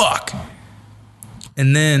life. Fuck.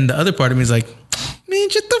 And then the other part of me is like, man,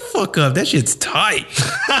 shut the fuck up. That shit's tight.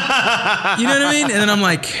 You know what I mean? And then I'm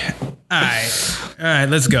like, all right,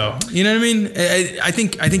 let's go. You know what I mean?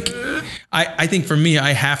 I think for me,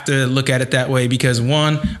 I have to look at it that way because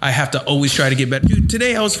one, I have to always try to get better. Dude,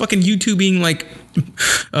 today I was fucking YouTubing like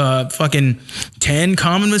fucking 10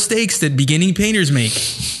 common mistakes that beginning painters make.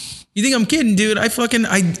 You think I'm kidding, dude?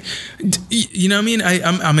 You know what I mean?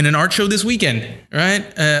 I'm in an art show this weekend, right?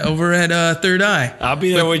 Over at Third Eye. I'll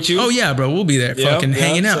be there with you. Oh yeah, bro, we'll be there, fucking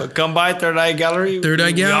hanging out. So come by Third Eye Gallery. Third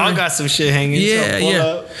Eye Gallery. We all got some shit hanging.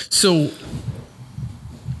 Yeah. So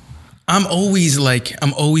I'm always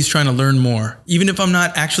trying to learn more. Even if I'm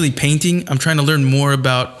not actually painting, I'm trying to learn more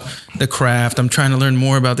about the craft. I'm trying to learn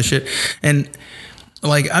more about the shit. And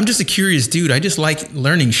like, I'm just a curious dude. I just like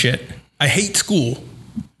learning shit. I hate school.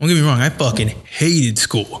 Don't get me wrong, I fucking hated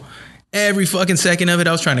school. Every fucking second of it,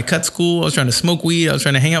 I was trying to cut school. I was trying to smoke weed. I was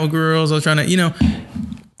trying to hang out with girls. I was trying to,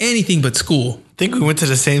 anything but school. I think we went to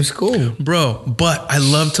the same school. Bro, but I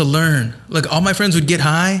love to learn. Look, all my friends would get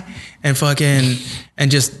high and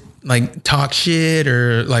just like talk shit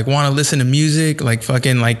or like want to listen to music, like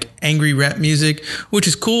fucking like angry rap music, which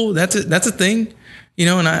is cool. That's a thing,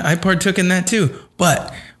 and I partook in that too.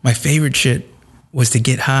 But my favorite shit was to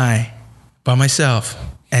get high by myself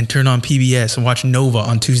and turn on PBS and watch Nova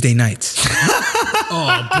on Tuesday nights.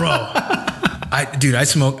 Oh, bro. I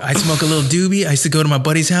smoke a little doobie. I used to go to my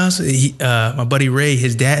buddy's house. My buddy Ray,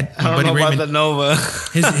 his dad. I don't know about the Nova.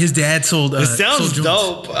 His dad sold. It sounds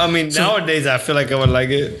dope. I mean, nowadays I feel like I would like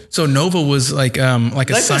it. So Nova was like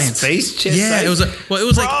a science space shit. Yeah, it was like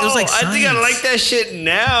science. I think I like that shit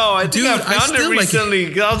now. I found it recently.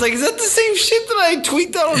 Like I was like, is that the same shit that I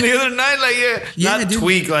tweaked out on the other night? Like, I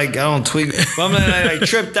don't tweak. But I'm like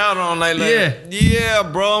tripped out on yeah,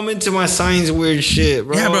 bro. I'm into my science weird shit,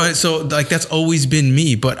 bro. Yeah, bro. So like that's always been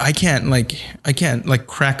me, but I can't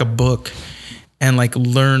crack a book and like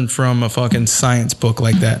learn from a fucking science book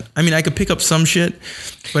like that. I mean, I could pick up some shit,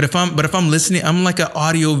 but if I'm listening, I'm like an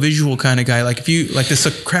audio visual kind of guy. Like if you like the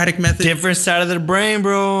Socratic method, different side of the brain,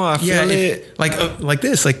 bro. I feel it. Like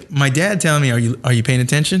this. Like my dad telling me, are you paying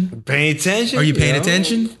attention? Paying attention? Are you paying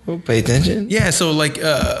attention? We'll pay attention. Yeah. So like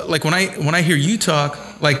when I hear you talk,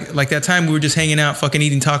 like that time we were just hanging out, fucking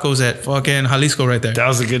eating tacos at fucking Jalisco right there. That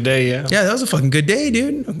was a good day, yeah. Yeah, that was a fucking good day,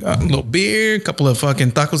 dude. A little beer, a couple of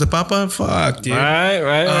fucking tacos de papa. Fuck, dude. Right.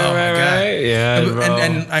 Yeah,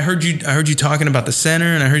 and I heard you talking about the center,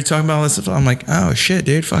 and I heard you talking about all this stuff. I'm like, oh shit,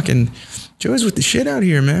 dude, fucking Joey's with the shit out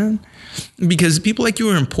here, man. Because people like you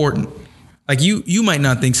are important. Like you might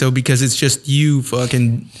not think so because it's just you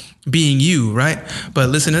fucking being you, right? But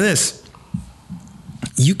listen to this.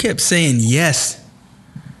 You kept saying yes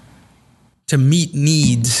to meet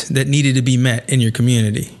needs that needed to be met in your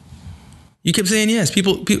community. You kept saying yes.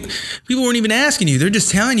 People weren't even asking you. They're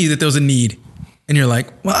just telling you that there was a need. And you're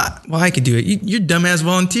like, well, I could do it. Your dumbass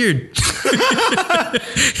volunteered.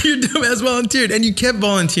 Your dumbass volunteered. And you kept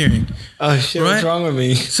volunteering. Oh, shit. Right? What's wrong with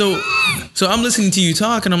me? So I'm listening to you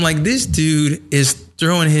talk, and I'm like, this dude is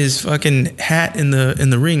throwing his fucking hat in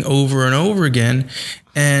the ring over and over again.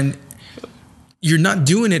 And you're not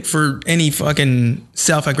doing it for any fucking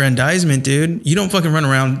self-aggrandizement, dude. You don't fucking run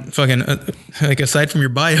around fucking, like aside from your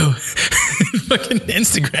bio, fucking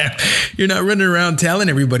Instagram, you're not running around telling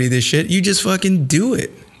everybody this shit. You just fucking do it.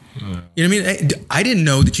 You know what I mean? I didn't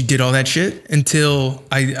know that you did all that shit until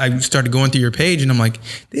I started going through your page, and I'm like,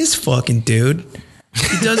 this fucking dude,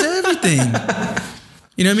 he does everything.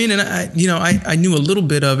 You know what I mean? And I knew a little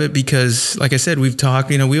bit of it because, like I said, we've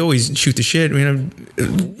talked. You know, we always shoot the shit. We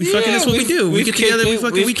fucking that's what we do. We get together.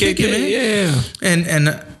 We kick it, man. Yeah.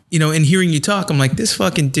 And you know, and hearing you talk, I'm like, this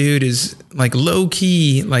fucking dude is like low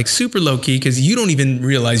key, like super low key, because you don't even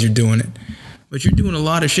realize you're doing it, but you're doing a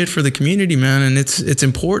lot of shit for the community, man, and it's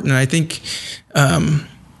important. I think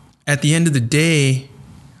at the end of the day,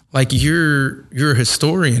 like you're a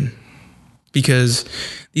historian, because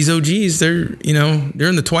these OGs, they're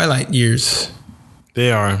in the twilight years.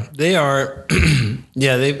 They are.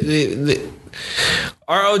 Yeah, they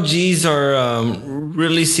our OGs are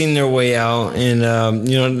really seeing their way out, and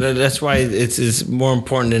that's why it's more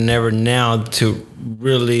important than ever now to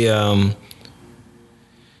really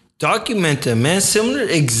document them, man. Similar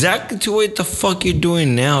exactly to what the fuck you're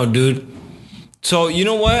doing now, dude. So you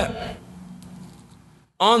know what?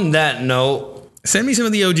 On that note, send me some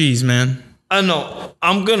of the OGs, man. I know.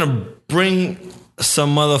 I'm gonna bring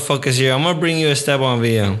some motherfuckers here. I'm gonna bring you Esteban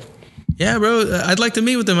Villa. Yeah, bro. I'd like to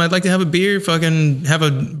meet with them. I'd like to have a beer, fucking have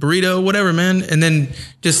a burrito, whatever, man. And then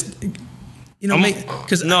just,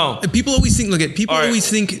 because people always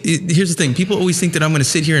think, here's the thing. People always think that I'm going to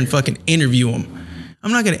sit here and fucking interview them.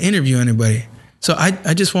 I'm not going to interview anybody. So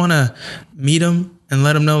I just want to meet them and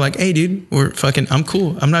let them know, like, hey, dude, I'm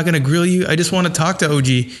cool. I'm not going to grill you. I just want to talk to OG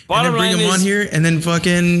and then bring him on here and then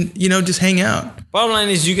fucking, just hang out. Bottom line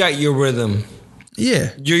is you got your rhythm.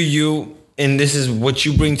 Yeah. You're you. And this is what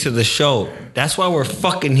you bring to the show. That's why we're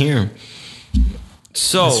fucking here.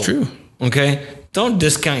 So that's true. Okay? Don't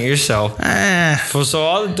discount yourself. So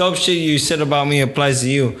all the dope shit you said about me applies to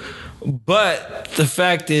you. But the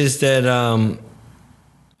fact is that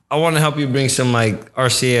I want to help you bring some like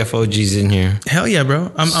RCAF OGs in here. Hell yeah,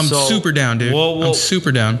 bro. I'm super down, dude. I'm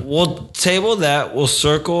super down. We'll table that. We'll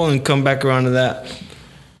circle and come back around to that.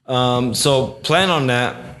 So plan on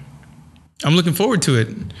that. I'm looking forward to it.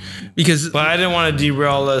 But I didn't want to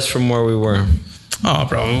derail us from where we were. Oh,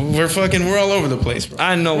 bro, we're all over the place, bro.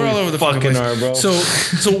 I know we're all over the fucking place. Are, bro.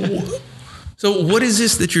 So what is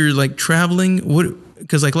this that you're like traveling?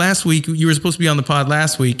 Because like last week you were supposed to be on the pod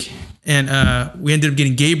last week, and we ended up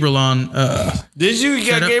getting Gabriel on. Did you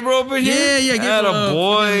get Gabriel up in here? Yeah, Gabriel. Had a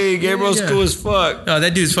boy. Gabriel's cool as fuck. Oh,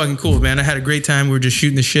 that dude's fucking cool, man. I had a great time. We were just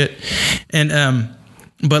shooting the shit, and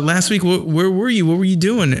but last week, where were you? What were you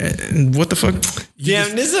doing? And what the fuck?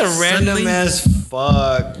 Damn, this is a random ass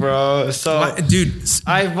fuck, bro. So, dude,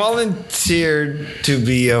 I volunteered to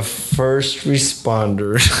be a first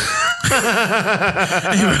responder.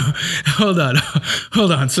 Hey, bro,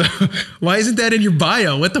 hold on. So, why isn't that in your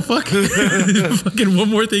bio? What the fuck? Fucking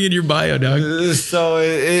one more thing in your bio, dog. So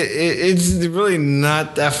it's really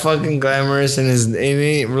not that fucking glamorous, and it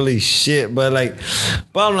ain't really shit. But like,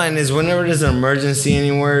 bottom line is, whenever there's an emergency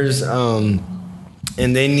anywhere,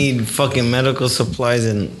 and they need fucking medical supplies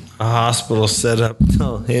and a hospital set up,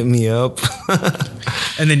 they'll hit me up.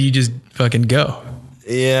 And then you just fucking go.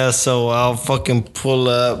 Yeah, so I'll fucking pull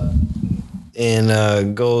up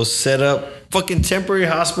and go set up fucking temporary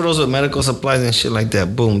hospitals with medical supplies and shit like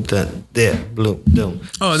that. Boom, boom.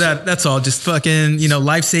 Oh, that's all just fucking,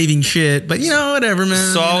 life-saving shit. But, whatever,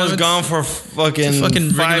 man. So I was gone for fucking 5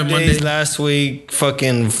 days Monday. Last week,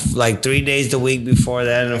 fucking like 3 days the week before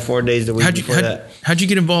that, and 4 days the week before that. How'd you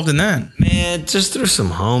get involved in that? Man, just through some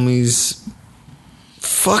homies.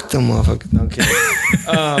 Fuck them motherfuckers. No kidding.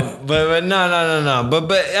 But no.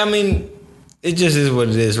 But I mean, it just is what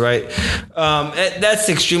it is, right? That's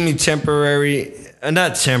extremely temporary.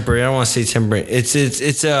 Not temporary. I don't want to say temporary.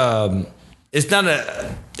 It's not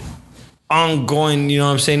a ongoing. You know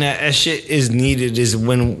what I'm saying? That shit is needed is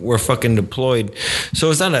when we're fucking deployed.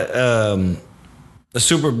 So it's not a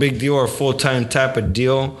super big deal or full time type of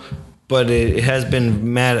deal. But it has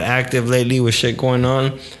been mad active lately with shit going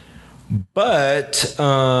on. But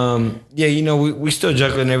yeah, we still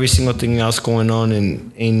juggling every single thing else going on,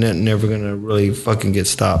 and ain't nothing ever gonna really fucking get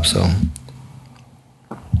stopped. So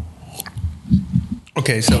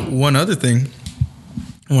okay, so one other thing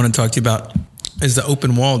I want to talk to you about is the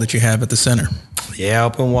open wall that you have at the center. Yeah,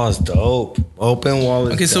 open wall is dope. Open wall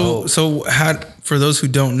is dope. So how, for those who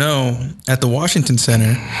don't know, at the Washington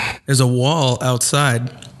Center, there's a wall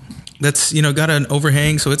outside that's got an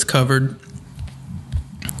overhang, so it's covered.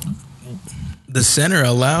 The center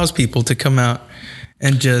allows people to come out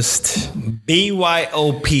and just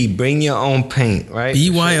BYOP, bring your own paint, right?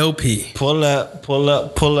 BYOP. Pull up.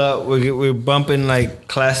 We're bumping like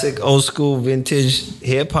classic, old school, vintage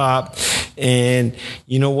hip hop. And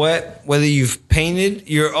you know what? Whether you've painted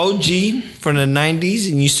your OG from the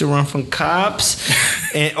 90s and used to run from cops,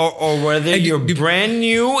 or whether you're brand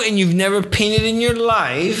new and you've never painted in your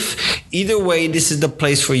life, either way, this is the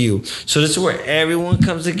place for you. So this is where everyone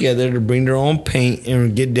comes together to bring their own paint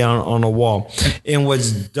and get down on a wall. And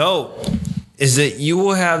what's dope is that you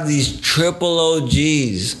will have these triple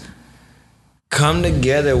OGs come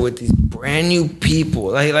together with these brand new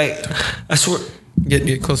people. Like I swear,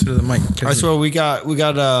 get closer to the mic. I swear we got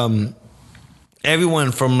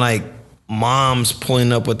everyone from like moms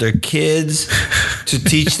pulling up with their kids to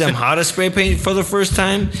teach them how to spray paint for the first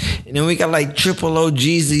time. And then we got like triple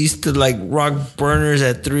OGs that used to like rock burners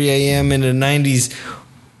at 3 a.m. in the 90s.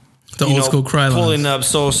 The old school Krylons. Pulling up.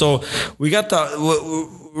 So we got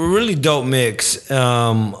the really dope mix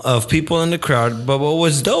of people in the crowd. But what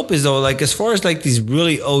was dope is though, like as far as like these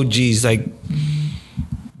really OGs, like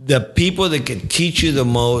the people that could teach you the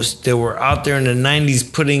most, that were out there in the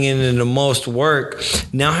 90s putting in the most work,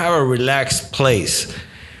 now have a relaxed place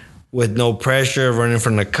with no pressure of running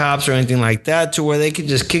from the cops or anything like that, to where they could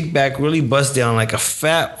just kick back, really bust down like a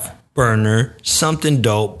fat burner, something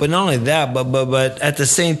dope. But not only that, but at the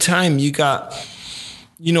same time, you got,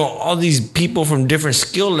 you know, all these people from different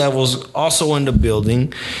skill levels also in the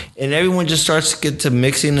building, and everyone just starts to get to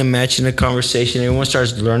mixing and matching the conversation. Everyone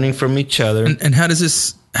starts learning from each other. And how does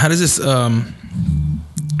this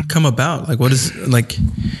come about? Like, what is like?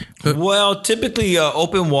 Well, typically,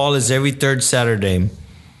 open wall is every third Saturday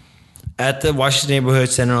at the Washington Neighborhood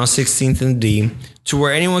Center on 16th and D, to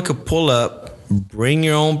where anyone could pull up, bring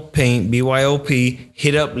your own paint, BYOP,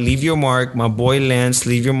 hit up, leave your mark. My boy Lance,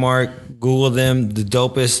 leave your mark. Google them, the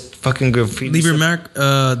dopest fucking graffiti. Leave your mark,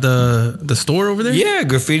 the store over there? Yeah,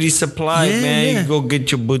 Graffiti Supply, man. Yeah. You go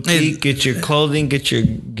get your boutique, get your clothing, get your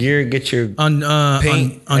gear, get your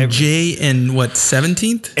paint. On J and what,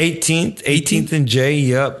 17th? 18th and J,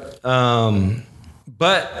 yep.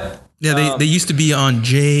 But yeah, they used to be on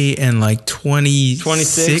J and like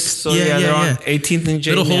 26. So yeah, they're on 18th and J.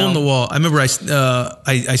 Little hole in the wall. I remember I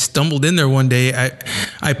stumbled in there one day.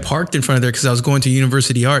 I parked in front of there because I was going to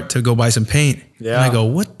University Art to go buy some paint. Yeah. And I go,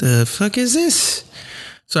 what the fuck is this?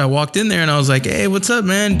 So I walked in there and I was like, hey, what's up,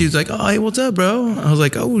 man? Dude's like, oh, hey, what's up, bro? I was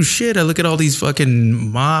like, oh, shit. I look at all these fucking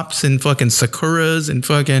mops and fucking Sakuras and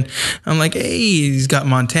fucking, I'm like, hey, he's got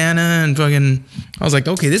Montana and fucking, I was like,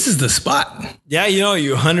 okay, this is the spot. Yeah, you know,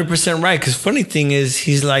 you're 100% right. Because funny thing is,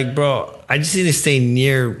 he's like, bro, I just need to stay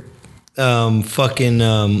near what's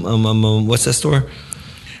that store?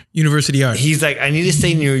 University Art. He's like, I need to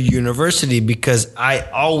stay near University because I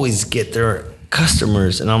always get there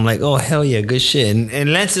customers, and I'm like, oh hell yeah, good shit.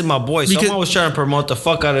 And Lance is my boy, so I'm always trying to promote the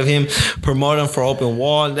fuck out of him, promote him for open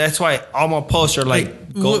wall. That's why all my posts are like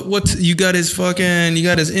what's you got his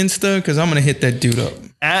Insta, because I'm gonna hit that dude up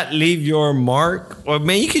at Leave Your Mark. Or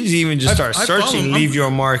man, you could even just start searching Leave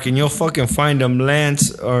Your Mark and you'll fucking find them.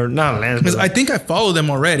 Lance, or not Lance, because I think I follow them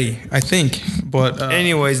already, but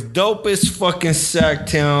anyways, dopest fucking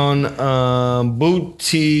Sacktown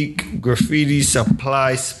boutique graffiti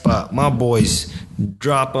supply spot. My boys,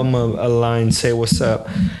 drop them a line, say what's up,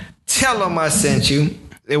 tell them I sent you.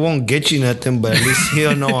 It won't get you nothing, but at least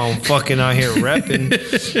he'll know I'm fucking out here repping.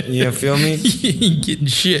 You feel me? You ain't getting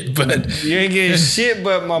shit, but you ain't getting shit,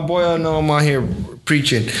 but my boy will know I'm out here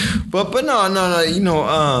preaching. But no. You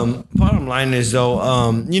know, bottom line is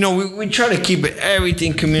though, you know, we try to keep it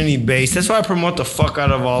everything community based. That's why I promote the fuck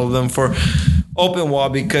out of all of them for open wall,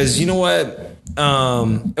 because you know what?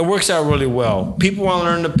 It works out really well. People want to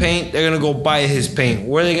learn to paint, they're gonna go buy his paint.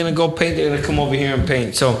 Where are they gonna go paint? They're gonna come over here and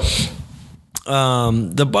paint. So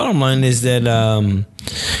the bottom line is that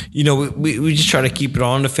you know, we just try to keep it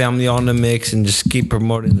all in the family, all in the mix, and just keep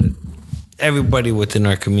promoting everybody within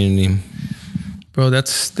our community. Bro,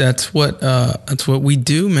 that's what we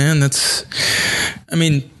do, man. That's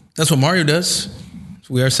what Mario does.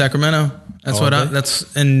 We are Sacramento.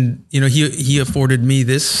 And you know, he afforded me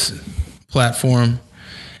this platform,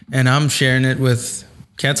 and I'm sharing it with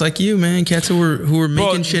cats like you, man. Cats who are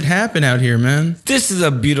making shit happen out here, man. This is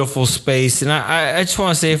a beautiful space, and I just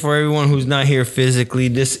want to say for everyone who's not here physically,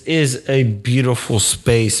 this is a beautiful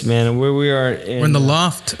space, man. Where we are, we're in the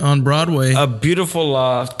loft on Broadway. A beautiful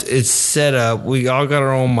loft. It's set up. We all got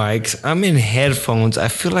our own mics. I'm in headphones. I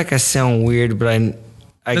feel like I sound weird, but I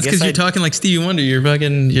That's guess because you're talking like Stevie Wonder. You're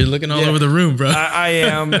looking all over the room, bro. I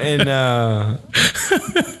am, and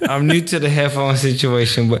I'm new to the headphone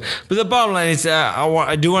situation. But the bottom line is,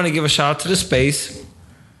 I do want to give a shout out to the space,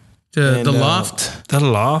 the loft. The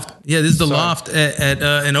loft. Yeah, this is the loft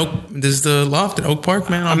at Oak. This is the loft at Oak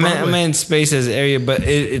Park, man. I meant space as area, but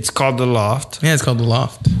it's called the loft. Yeah, it's called the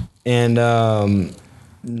loft. And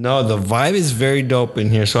No, the vibe is very dope in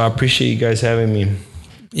here, so I appreciate you guys having me.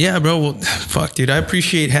 Yeah, bro. Well, fuck, dude. I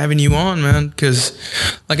appreciate having you on, man. Because,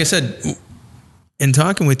 like I said, in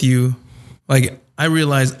talking with you, like I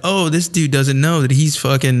realized, oh, this dude doesn't know that he's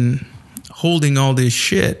fucking holding all this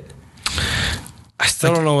shit. I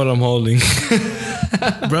still don't know what I'm holding.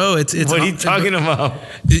 Bro, it's what are you talking about?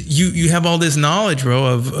 You have all this knowledge, bro,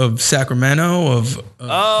 of Sacramento, of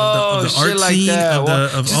the shit art like scene, that.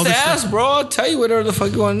 of Just all this ask, stuff. bro. I'll tell you whatever the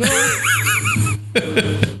fuck you want to know.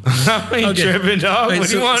 I ain't tripping, dog. Right, what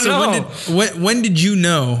do you want to know? When did you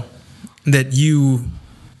know that you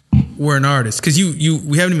were an artist? Because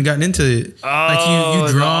we haven't even gotten into it. Oh,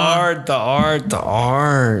 you draw the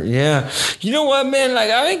art. Yeah. You know what, man? Like,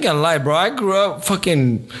 I ain't gonna lie, bro. I grew up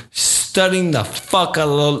fucking studying the fuck out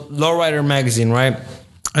of Lowrider magazine, right?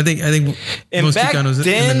 I think And most back Chicanos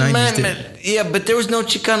then, in the 90s man, did. yeah, but there was no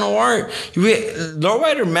Chicano art.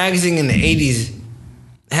 Lowrider magazine in the 80s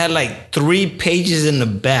had like 3 pages in the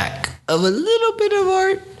back of a little bit of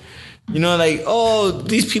art. You know, like, oh,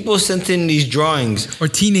 these people sent in these drawings. Or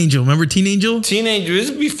Teen Angel. Remember Teen Angel? Teen Angel. This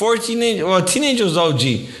is before Teen Angel. Well, Teen Angel was OG.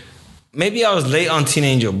 Maybe I was late on Teen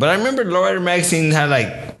Angel. But I remember Lowrider magazine had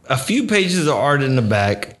like a few pages of art in the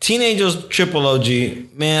back. Teen Angel's triple OG.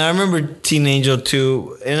 Man, I remember Teen Angel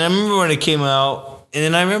too. And I remember when it came out. And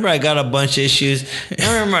then I remember I got a bunch of issues.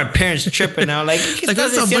 I remember my parents tripping out. Like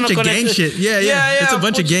that's a bunch of gang shit. Yeah. It's a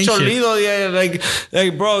bunch of gang shit. Yeah,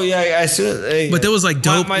 like, bro, yeah. I should, but there was like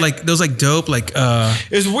dope, it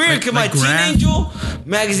it's weird because my Teen Angel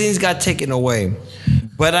magazines got taken away.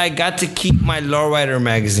 But I got to keep my Lowrider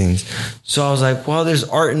magazines. So I was like, well, there's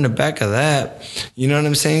art in the back of that. You know what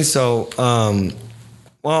I'm saying? So,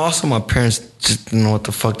 well, also my parents just didn't know what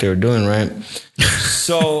the fuck they were doing, right?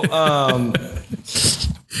 So,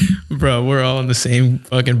 bro, we're all in the same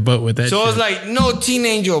fucking boat with that. So shit. I was like, no Teen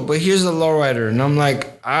Angel, but here's a Lowrider. And I'm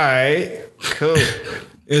like, all right, cool.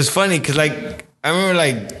 It was funny because, like, I remember,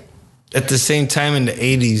 like, at the same time in the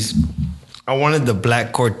 80s, I wanted the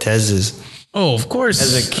Black Cortezes. Oh, of course.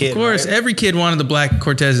 As a kid, of course, right? Every kid wanted the Black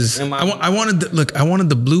Cortezes. I wanted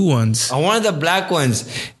the blue ones. I wanted the black ones,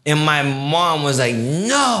 and my mom was like,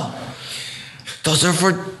 "No, those are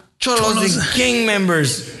for cholos and gang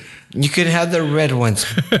members. You could have the red ones."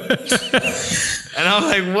 And I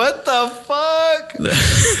was like, "What the fuck?"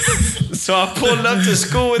 So I pulled up to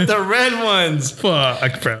school with the red ones.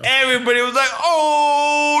 Fuck, bro. Everybody was like,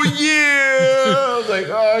 "Oh yeah!" I was like,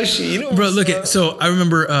 "Oh shit!" You know, bro, look at. So I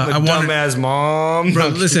remember I wanted dumbass mom. Bro,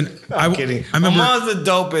 listen, I'm kidding. I remember, my mom's the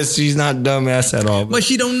dopest. She's not dumbass at all. But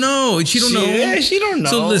she don't know. She don't know. Yeah, she don't know.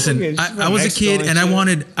 So listen, I was a kid and I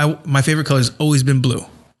wanted. My favorite color has always been blue.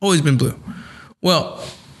 Always been blue. Well,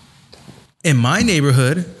 in my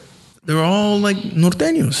neighborhood, they're all like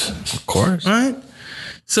norteños. Of course. Right?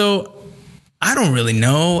 So I don't really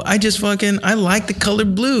know. I just I like the color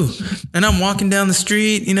blue. And I'm walking down the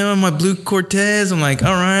street, in my blue Cortez. I'm like,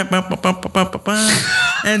 all right.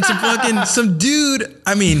 And some dude,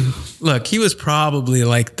 I mean, look, he was probably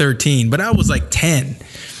like 13, but I was like 10.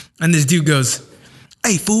 And this dude goes,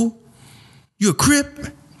 "Hey, fool, you a Crip?"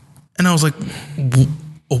 And I was like,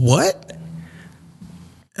 "What?"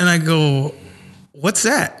 And I go, "What's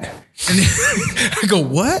that?" And I go,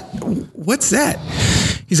 "What? What's that?"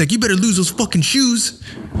 He's like, "You better lose those fucking shoes."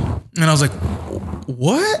 And I was like,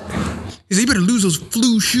 "What?" He said, "You better lose those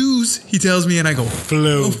flu shoes." He tells me, and I go,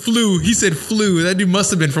 "Flu." Oh, flu. He said flu. That dude must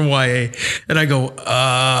have been from YA. And I go,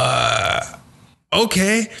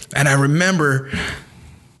 okay. And I remember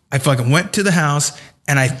I fucking went to the house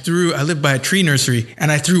and I lived by a tree nursery,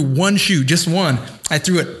 and I threw one shoe, just one. I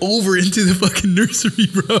threw it over into the fucking nursery,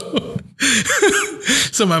 bro.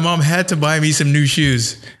 So my mom had to buy me some new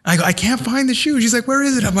shoes. I go, "I can't find the shoe." She's like, "Where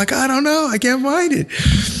is it?" I'm like, "I don't know. I can't find it."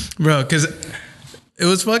 Bro, because it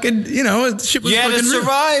was fucking, shit was you had fucking to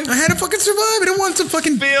survive. I had to fucking survive. I didn't want some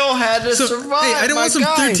fucking... Phil had to survive. Hey, I didn't want some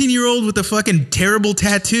 13-year-old with a fucking terrible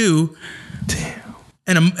tattoo.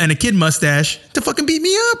 Damn. And a kid mustache to fucking beat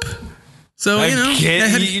me up. So,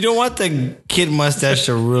 you don't want the kid mustache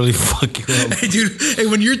to really fuck you up. Hey, dude,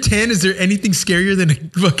 when you're 10, is there anything scarier than a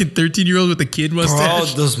fucking 13-year-old with a kid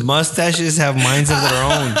mustache? Bro, those mustaches have minds of their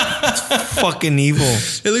own. It's fucking evil.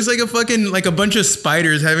 It looks like a bunch of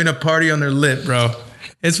spiders having a party on their lip, bro.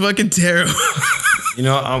 It's fucking terrible.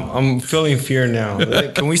 I'm feeling fear now.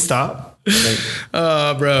 Like, can we stop?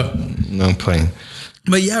 Bro. No, I'm playing.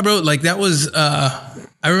 But yeah, bro, like that was...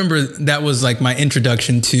 I remember that was like my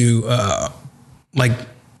introduction to like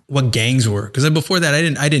what gangs were, because before that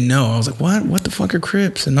I didn't know. I was like, what the fuck are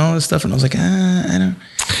Crips and all this stuff, and I was like, I don't.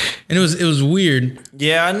 And it was weird.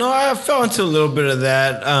 Yeah, I know. I fell into a little bit of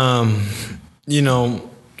that.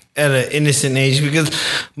 at an innocent age because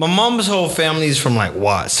my mom's whole family is from like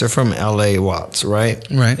Watts. They're from LA Watts, right?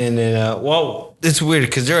 Right. And then, well, it's weird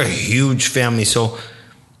because they're a huge family. So,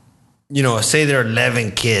 you know, say there are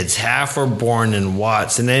 11 kids, half were born in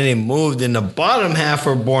Watts, and then they moved, and the bottom half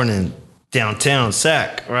were born in downtown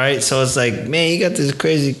Sac, right? So it's like, man, you got this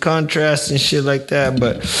crazy contrast and shit like that.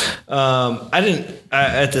 But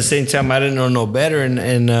at the same time, I didn't know no better.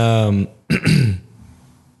 And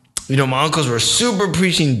you know, my uncles were super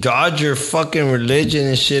preaching Dodger fucking religion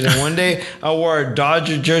and shit. And one day I wore a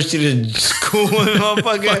Dodger jersey to school and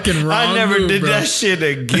motherfucking I never did that shit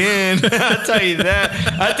again. I'll tell you that.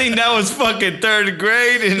 I think that was fucking third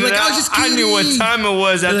grade. And like, I knew what time it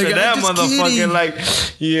was after like, that motherfucker. Kidding. Like,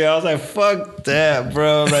 yeah, I was like, fuck that,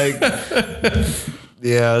 bro. Like,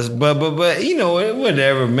 yeah, but you know,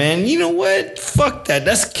 whatever, man. You know what? Fuck that.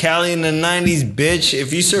 That's Cali in the 90s, bitch.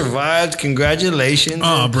 If you survived, congratulations.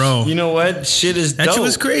 Oh, bro. You know what? Shit is dope. That shit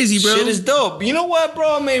was crazy, bro. Shit is dope. You know what,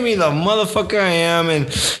 bro? It made me the motherfucker I am.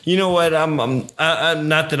 And you know what? I'm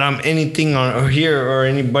not that I'm anything on here or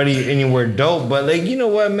anybody anywhere dope, but like, you know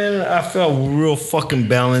what, man? I felt real fucking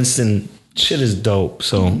balanced and shit is dope.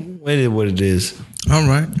 So it is what it is. All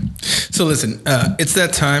right. So listen, it's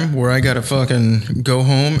that time where I gotta fucking go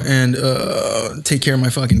home and take care of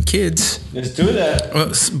my fucking kids. Let's do that.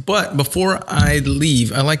 But before I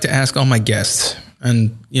leave, I like to ask all my guests,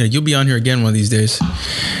 and you know, you'll be on here again one of these days.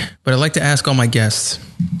 But I like to ask all my guests,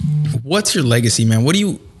 what's your legacy, man? What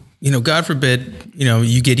do you know, God forbid, you know,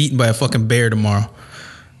 you get eaten by a fucking bear tomorrow.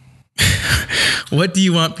 What do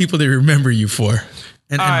you want people to remember you for?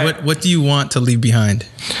 And what do you want to leave behind?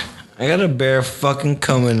 I got a bear fucking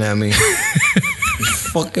coming at me.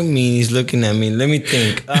 He's fucking mean. He's looking at me. Let me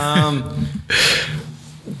think.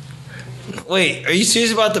 Wait, are you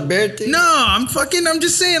serious about the bear thing? No, I'm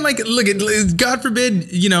just saying, like, look, God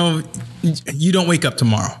forbid, you know, you don't wake up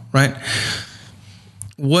tomorrow, right?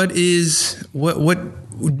 What do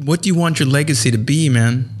you want your legacy to be,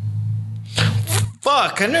 man?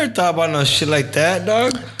 Fuck, I never thought about no shit like that,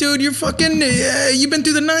 dog. Dude, you're fucking, you've been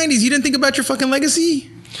through the 90s. You didn't think about your fucking legacy?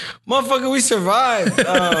 Motherfucker, we survived.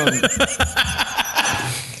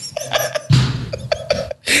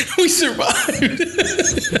 We survived.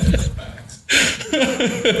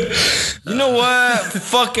 You know what?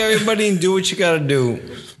 Fuck everybody and do what you gotta do.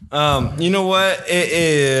 You know what?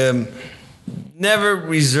 Never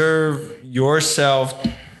reserve yourself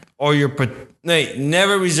or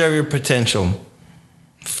never reserve your potential.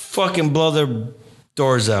 Fucking blow their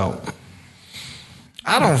doors out.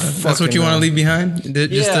 I don't fucking That's what you want to leave behind?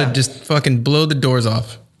 Just fucking blow the doors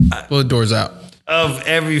off. Blow the doors out. Of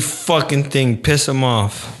every fucking thing. Piss them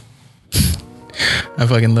off. I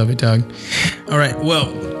fucking love it, dog. All right.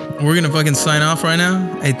 Well, we're going to fucking sign off right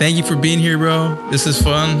now. Hey, thank you for being here, bro. This is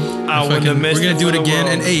fun. I wouldn't have missed it. We're going to do it again.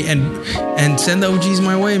 And hey, and send the OGs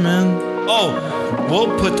my way, man. Oh,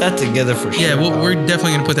 we'll put that together for sure. Yeah, we're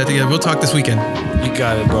definitely going to put that together. We'll talk this weekend. You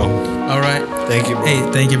got it, bro. All right. Thank you, bro. Hey,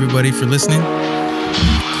 thank you, everybody, for listening.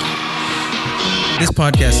 This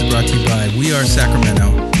podcast is brought to you by We Are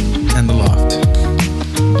Sacramento and The Loft.